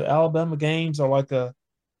said that Alabama games are like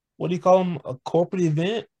what do you call them? A corporate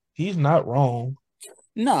event. He's not wrong.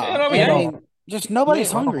 no, I and I mean, mean, just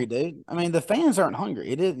nobody's hungry, dude. I mean, the fans aren't hungry.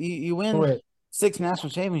 It is you win Correct. 6 national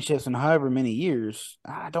championships in however many years.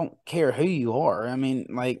 I don't care who you are. I mean,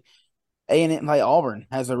 like like Auburn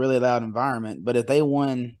has a really loud environment, but if they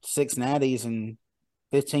won 6 natties in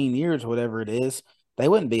 15 years, whatever it is, they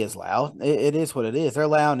wouldn't be as loud. It is what it is. They're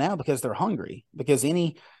loud now because they're hungry. Because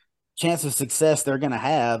any chance of success they're going to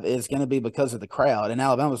have is going to be because of the crowd. And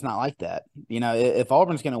Alabama's not like that. If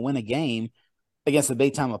Auburn's going to win a game against a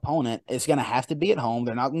big time opponent, it's going to have to be at home.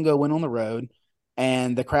 They're not going to go win on the road,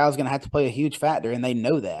 and the crowd's going to have to play a huge factor, and they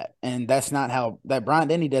know that. And that's not how that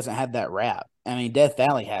Bryant-Denny doesn't have that rap. I mean, Death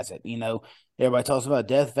Valley has it. Everybody talks about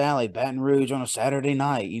Death Valley, Baton Rouge on a Saturday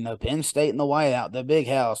night. Penn State in the whiteout, the big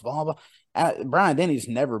house, blah blah. Bryant-Denny's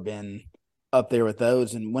never been up there with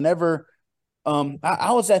those. And whenever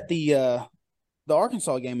I was at the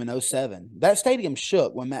Arkansas game in 07. That stadium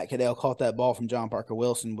shook when Matt Caddell caught that ball from John Parker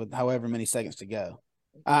Wilson with however many seconds to go.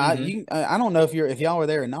 I don't know if y'all were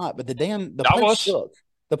there or not, but the place shook.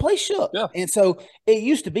 The place shook. Yeah. And so it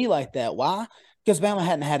used to be like that. Why? Because Bama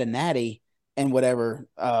hadn't had a natty in whatever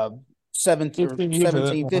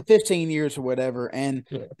 15 years or whatever. And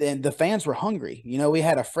then the fans were hungry. We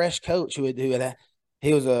had a fresh coach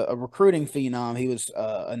he was a recruiting phenom. He was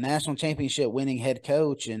a national championship winning head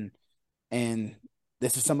coach, and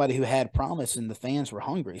this is somebody who had promise and the fans were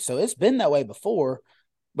hungry. So it's been that way before,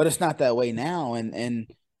 but it's not that way now.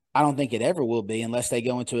 And I don't think it ever will be unless they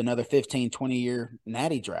go into another 15, 20-year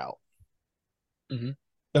natty drought. Mm-hmm.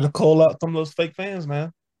 Gotta call out some of those fake fans,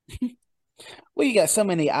 man. Well, you got so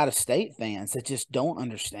many out of state fans that just don't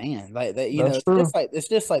understand. Like that, That's true. it's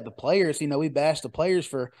just like the players. We bash the players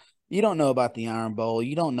for you don't know about the Iron Bowl,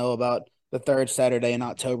 you don't know about the third Saturday in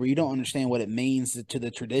October, you don't understand what it means to the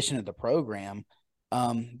tradition of the program.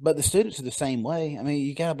 But the students are the same way. I mean,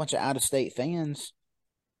 you got a bunch of out of state fans.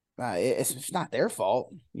 It's not their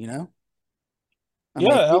fault, I mean,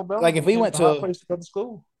 Alabama like if we became went a hot to place to go to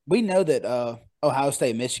school. we know that Ohio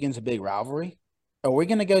State Michigan's a big rivalry. Are we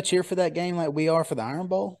going to go cheer for that game like we are for the Iron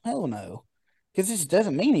Bowl? Hell no, because this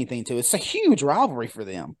doesn't mean anything to us. It's a huge rivalry for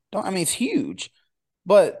them. It's huge.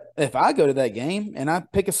 But if I go to that game and I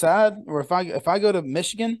pick a side, or if I go to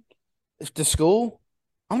Michigan to school,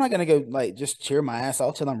 I'm not going to go like just cheer my ass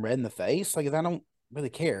off till I'm red in the face. Like I don't really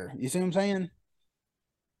care. You see what I'm saying?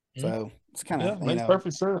 Mm-hmm. So it's kind of makes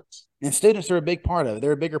perfect sense. And students are a big part of it.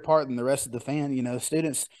 They're a bigger part than the rest of the fan.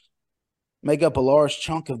 Students make up a large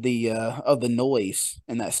chunk of the noise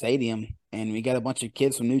in that stadium, and we got a bunch of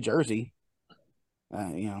kids from New Jersey.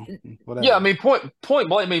 Whatever. Yeah, I mean, point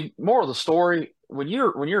blank. I mean, more of the story when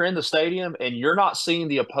you're in the stadium and you're not seeing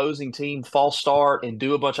the opposing team false start and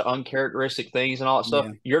do a bunch of uncharacteristic things and all that stuff.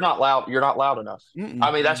 Yeah. You're not loud. You're not loud enough. Mm-mm.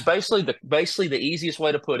 I mean, that's basically the easiest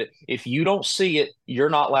way to put it. If you don't see it, you're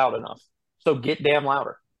not loud enough. So get damn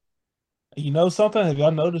louder. You know something? Have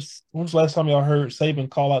y'all noticed? When's the last time y'all heard Saban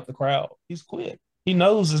call out the crowd? He's quit. He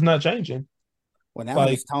knows it's not changing. Well, now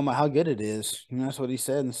he's talking about how good it is. That's what he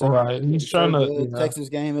said in the second. Right. He's trying to Texas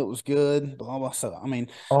game, it was good. Blah blah. So I mean,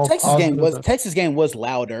 all Texas game was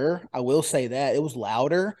louder. I will say that it was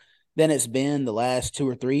louder than it's been the last 2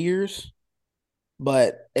 or 3 years,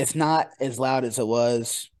 but it's not as loud as it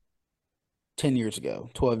was 10 years ago,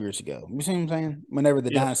 12 years ago. You see what I'm saying? Whenever the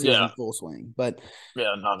dynasty was in full swing. But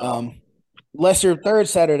no. Lester, third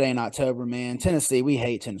Saturday in October, man. Tennessee, we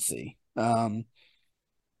hate Tennessee.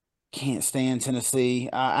 Can't stand Tennessee.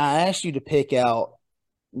 I asked you to pick out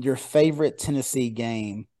your favorite Tennessee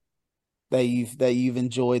game that you've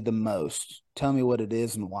enjoyed the most. Tell me what it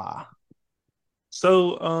is and why.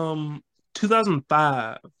 So,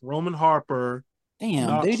 2005, Roman Harper.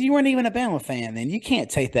 Damn, dude, you weren't even a Bama fan then. You can't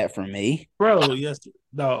take that from me. Bro, yes.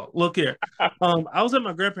 No, look here. I was at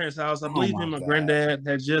my grandparents' house. I believe him and my granddad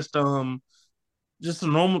had just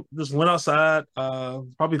went outside,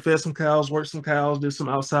 probably fed some cows, worked some cows, did some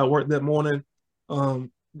outside work that morning.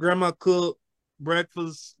 Grandma cooked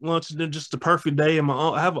breakfast, lunch, and then just the perfect day. And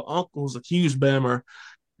I have an uncle who's a huge Bammer,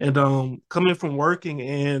 and coming from working,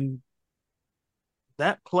 and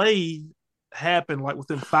that play happened like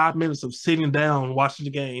within 5 minutes of sitting down watching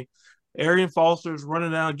the game. Arian Foster's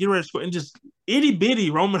running down, getting ready to score, and just itty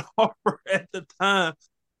bitty Roman Harper at the time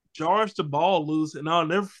jars the ball loose, and I'll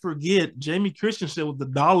never forget Jamie Christensen with the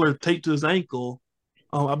dollar taped to his ankle.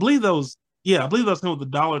 I believe that was him with the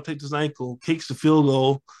dollar taped to his ankle, kicks the field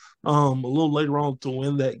goal a little later on to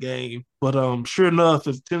win that game. But sure enough,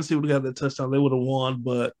 if Tennessee would have got that touchdown, they would have won.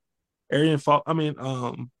 But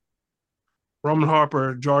Roman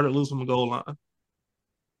Harper jarred it loose on the goal line.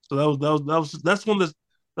 So that's one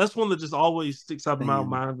that just always sticks out in my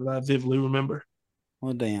mind that I vividly remember.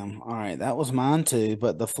 Well, damn. All right, that was mine too.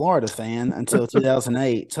 But the Florida fan until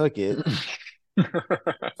 2008 took it.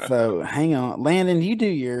 So hang on, Landon, you do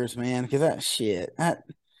yours, man, because that shit.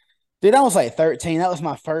 Dude, I was like 13. That was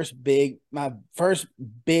my first big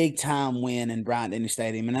time win in Bryant-Denny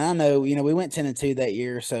Stadium, and I know we went 10-2 that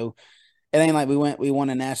year, so it ain't like we won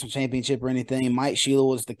a national championship or anything. Mike Sheila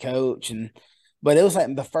was the coach, but it was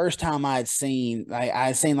like the first time I had seen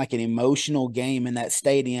like an emotional game in that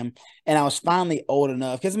stadium, and I was finally old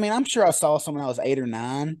enough because I'm sure I saw some when I was 8 or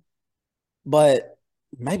 9, but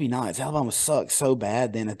maybe not. Alabama sucked so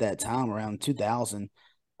bad then at that time around 2000,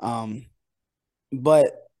 but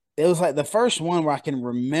it was like the first one where I can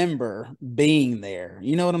remember being there.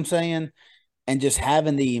 You know what I'm saying? And just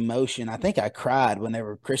having the emotion. I think I cried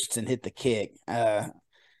whenever Christensen hit the kick. I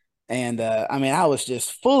was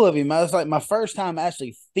just full of him. I was like my first time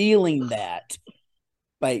actually feeling that,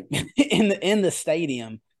 like in the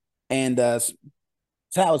stadium, and so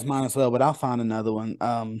that was mine as well. But I'll find another one.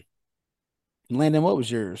 Landon, what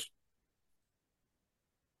was yours?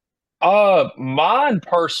 Mine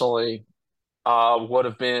personally, would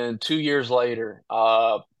have been 2 years later.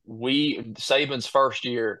 Saban's first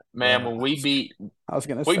year, man. When we beat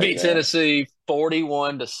Tennessee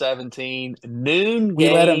 41-17, noon we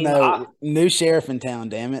game. let them know new sheriff in town.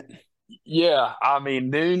 Damn it. Yeah, I mean,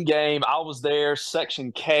 noon game. I was there,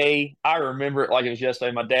 Section K. I remember it like it was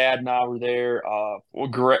yesterday. My dad and I were there.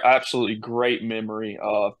 Great, absolutely great memory.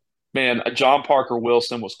 Man, John Parker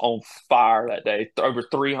Wilson was on fire that day. Over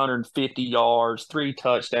 350 yards, 3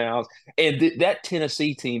 touchdowns, and that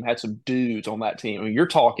Tennessee team had some dudes on that team. I mean, you're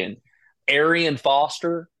talking Arian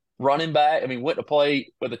Foster, running back. I mean, went to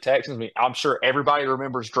play with the Texans. I mean, I'm sure everybody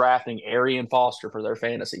remembers drafting Arian Foster for their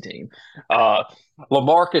fantasy team. Uh,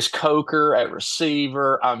 LaMarcus Coker at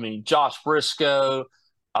receiver. I mean, Josh Briscoe,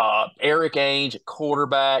 Eric Ainge at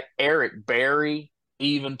quarterback, Eric Berry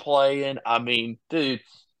even playing. I mean, dude,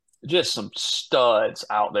 just some studs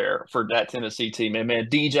out there for that Tennessee team. And man,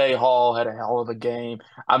 DJ Hall had a hell of a game.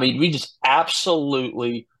 I mean, we just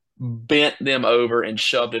absolutely bent them over and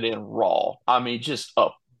shoved it in raw. I mean, just a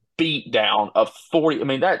beat down of 40. I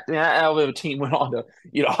mean, that Alabama team went on to,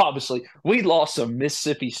 obviously we lost some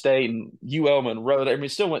Mississippi State and UL Monroe. I mean,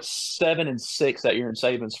 still went 7-6 that year in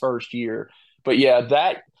Saban's first year. But yeah,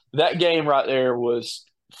 that game right there was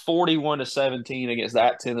 41-17 against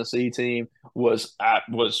that Tennessee team was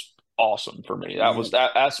awesome for me. Yeah,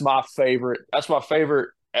 That's my favorite. That's my favorite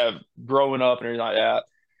growing up and everything like that.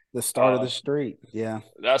 the start of the street. Yeah,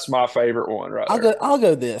 That's my favorite one right I'll there. go. I'll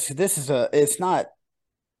go. This is a. It's not.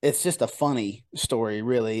 It's just a funny story,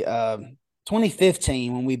 really.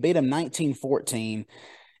 2015 when we beat them 19-14,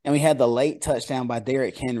 and we had the late touchdown by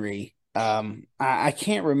Derrick Henry. I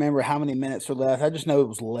can't remember how many minutes were left. I just know it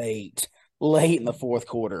was late in the fourth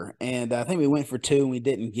quarter, and I think we went for two and we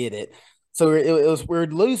didn't get it. So we were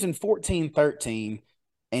losing 14-13,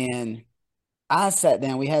 and I sat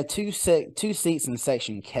down. We had two seats in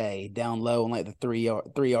section K down low on like the 3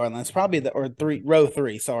 yard line. It's probably row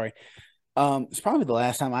three. Sorry. It's probably the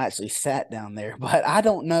last time I actually sat down there, but I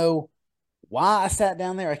don't know why I sat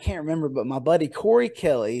down there. I can't remember, but my buddy Corey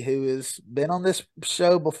Kelly, who has been on this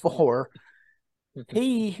show before,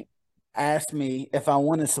 he asked me if I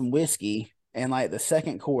wanted some whiskey in like the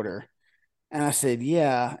second quarter. And I said,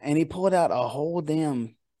 yeah. And he pulled out a whole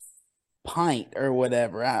damn pint or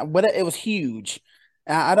whatever. But it was huge.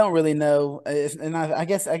 I don't really know. And I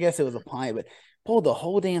guess it was a pint, but pulled the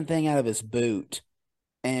whole damn thing out of his boot.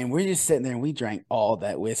 And we're just sitting there and we drank all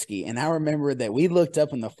that whiskey. And I remember that we looked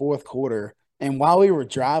up in the fourth quarter, and while we were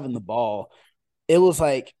driving the ball, it was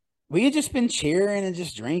like we had just been cheering and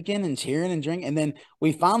just drinking and cheering and drinking. And then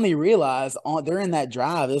we finally realized during that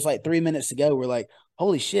drive, it was like 3 minutes to go. We're like,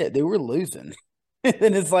 holy shit, dude, we're losing. And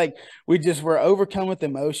then it's like we're overcome with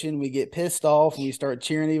emotion. We get pissed off and we start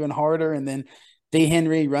cheering even harder. And then D.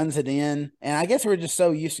 Henry runs it in. And I guess we're just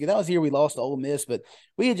so used to it. That was the year we lost to Ole Miss, but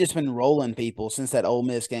we had just been rolling people since that Ole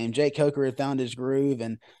Miss game. Jake Coker had found his groove,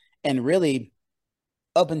 and really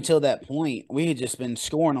up until that point, we had just been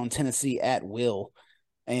scoring on Tennessee at will.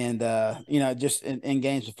 And just in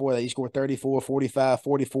games before that, you scored 34, 45,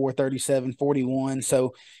 44, 37, 41.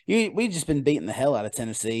 So we've just been beating the hell out of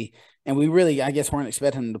Tennessee. And we really, I guess, weren't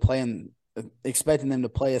expecting them to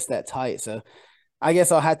play us that tight. So I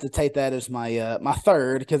guess I'll have to take that as my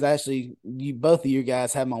third, because actually both of you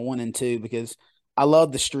guys have my 1 and 2, because I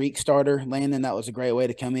love the streak starter. Landon, that was a great way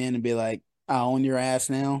to come in and be like, "I'll own your ass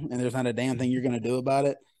now, and there's not a damn thing you're going to do about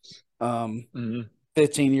it."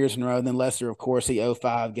 15 years in a row. Then Lester, of course, the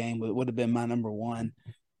 05 game would have been my number one.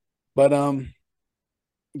 But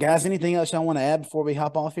guys, anything else y'all want to add before we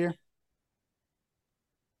hop off here?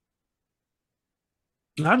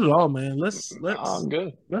 Not at all, man. Let's I'm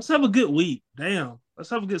good. let's have a good week. Damn. Let's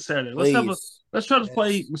have a good Saturday. Please. Let's try to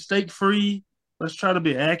play mistake free. Let's try to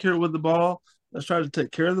be accurate with the ball. Let's try to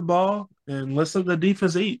take care of the ball, and let's let the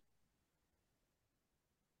defense eat.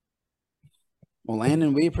 Well,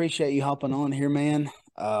 Landon, we appreciate you hopping on here, man.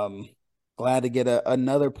 Glad to get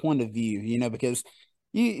another point of view, because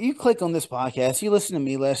you click on this podcast, you listen to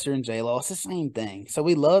me, Lester, and J-Law. It's the same thing. So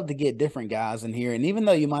we love to get different guys in here. And even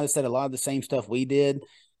though you might have said a lot of the same stuff we did,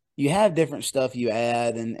 you have different stuff you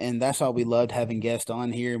add, and that's why we loved having guests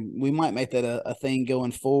on here. We might make that a thing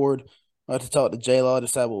going forward. We'll have to talk to J-Law,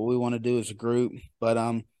 decide what we want to do as a group. But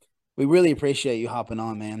we really appreciate you hopping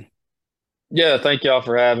on, man. Yeah, thank y'all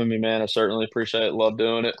for having me, man. I certainly appreciate it. Love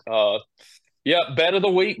doing it. Yeah, bet of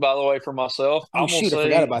the week, by the way, for myself. Oh, I'm gonna shoot, I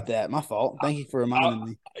forgot say, about that. My fault. Thank you for I, reminding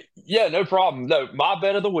me. yeah, no problem. No, my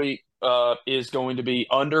bet of the week is going to be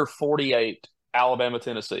under 48, Alabama,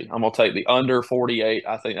 Tennessee. I'm gonna take the under 48.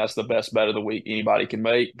 I think that's the best bet of the week anybody can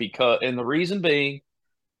make, and the reason being,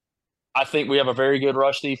 I think we have a very good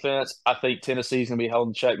rush defense. I think Tennessee's going to be held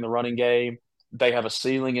in check in the running game. They have a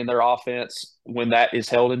ceiling in their offense when that is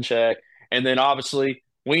held in check. And then obviously,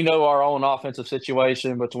 we know our own offensive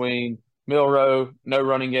situation between Milroe, no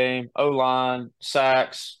running game, O line,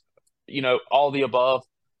 sacks, all the above.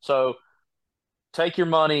 So take your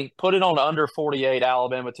money, put it on under 48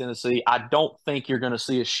 Alabama, Tennessee. I don't think you're going to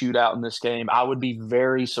see a shootout in this game. I would be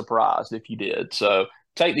very surprised if you did. So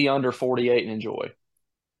take the under 48 and enjoy.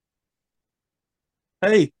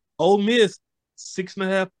 Hey, Ole Miss,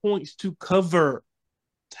 6.5 points to cover.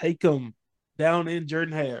 Take them down in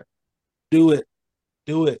Jordan Hare. Do it.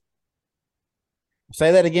 Do it.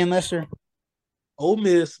 Say that again, Lester. Ole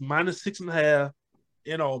Miss minus 6.5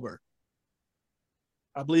 in Auburn.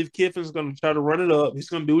 I believe Kiffin's going to try to run it up. He's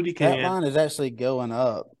going to do what he That can. line is actually going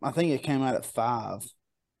up. I think it came out at 5.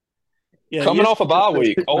 Yeah, Coming off a bye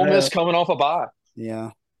week. Ole Miss 6.5. coming off a bye.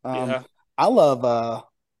 Yeah. Yeah. I love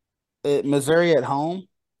Missouri at home.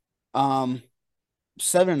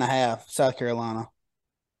 7.5, South Carolina.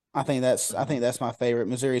 I think that's my favorite.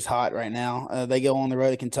 Missouri's hot right now. They go on the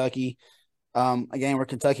road to Kentucky. A game where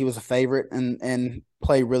Kentucky was a favorite and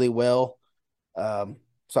played really well.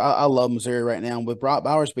 So I love Missouri right now. With Brock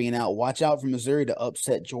Bowers being out, watch out for Missouri to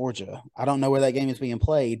upset Georgia. I don't know where that game is being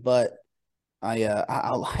played, but I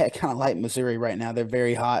kind of like Missouri right now. They're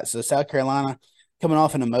very hot. So South Carolina coming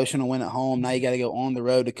off an emotional win at home. Now you got to go on the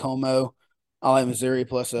road to Como. I like Missouri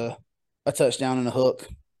plus a touchdown and a hook.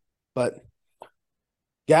 But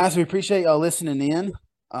guys, we appreciate y'all listening in.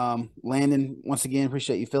 Landon, once again,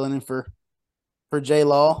 appreciate you filling in for J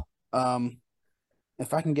Law.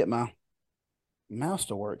 If I can get my mouse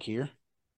to work here.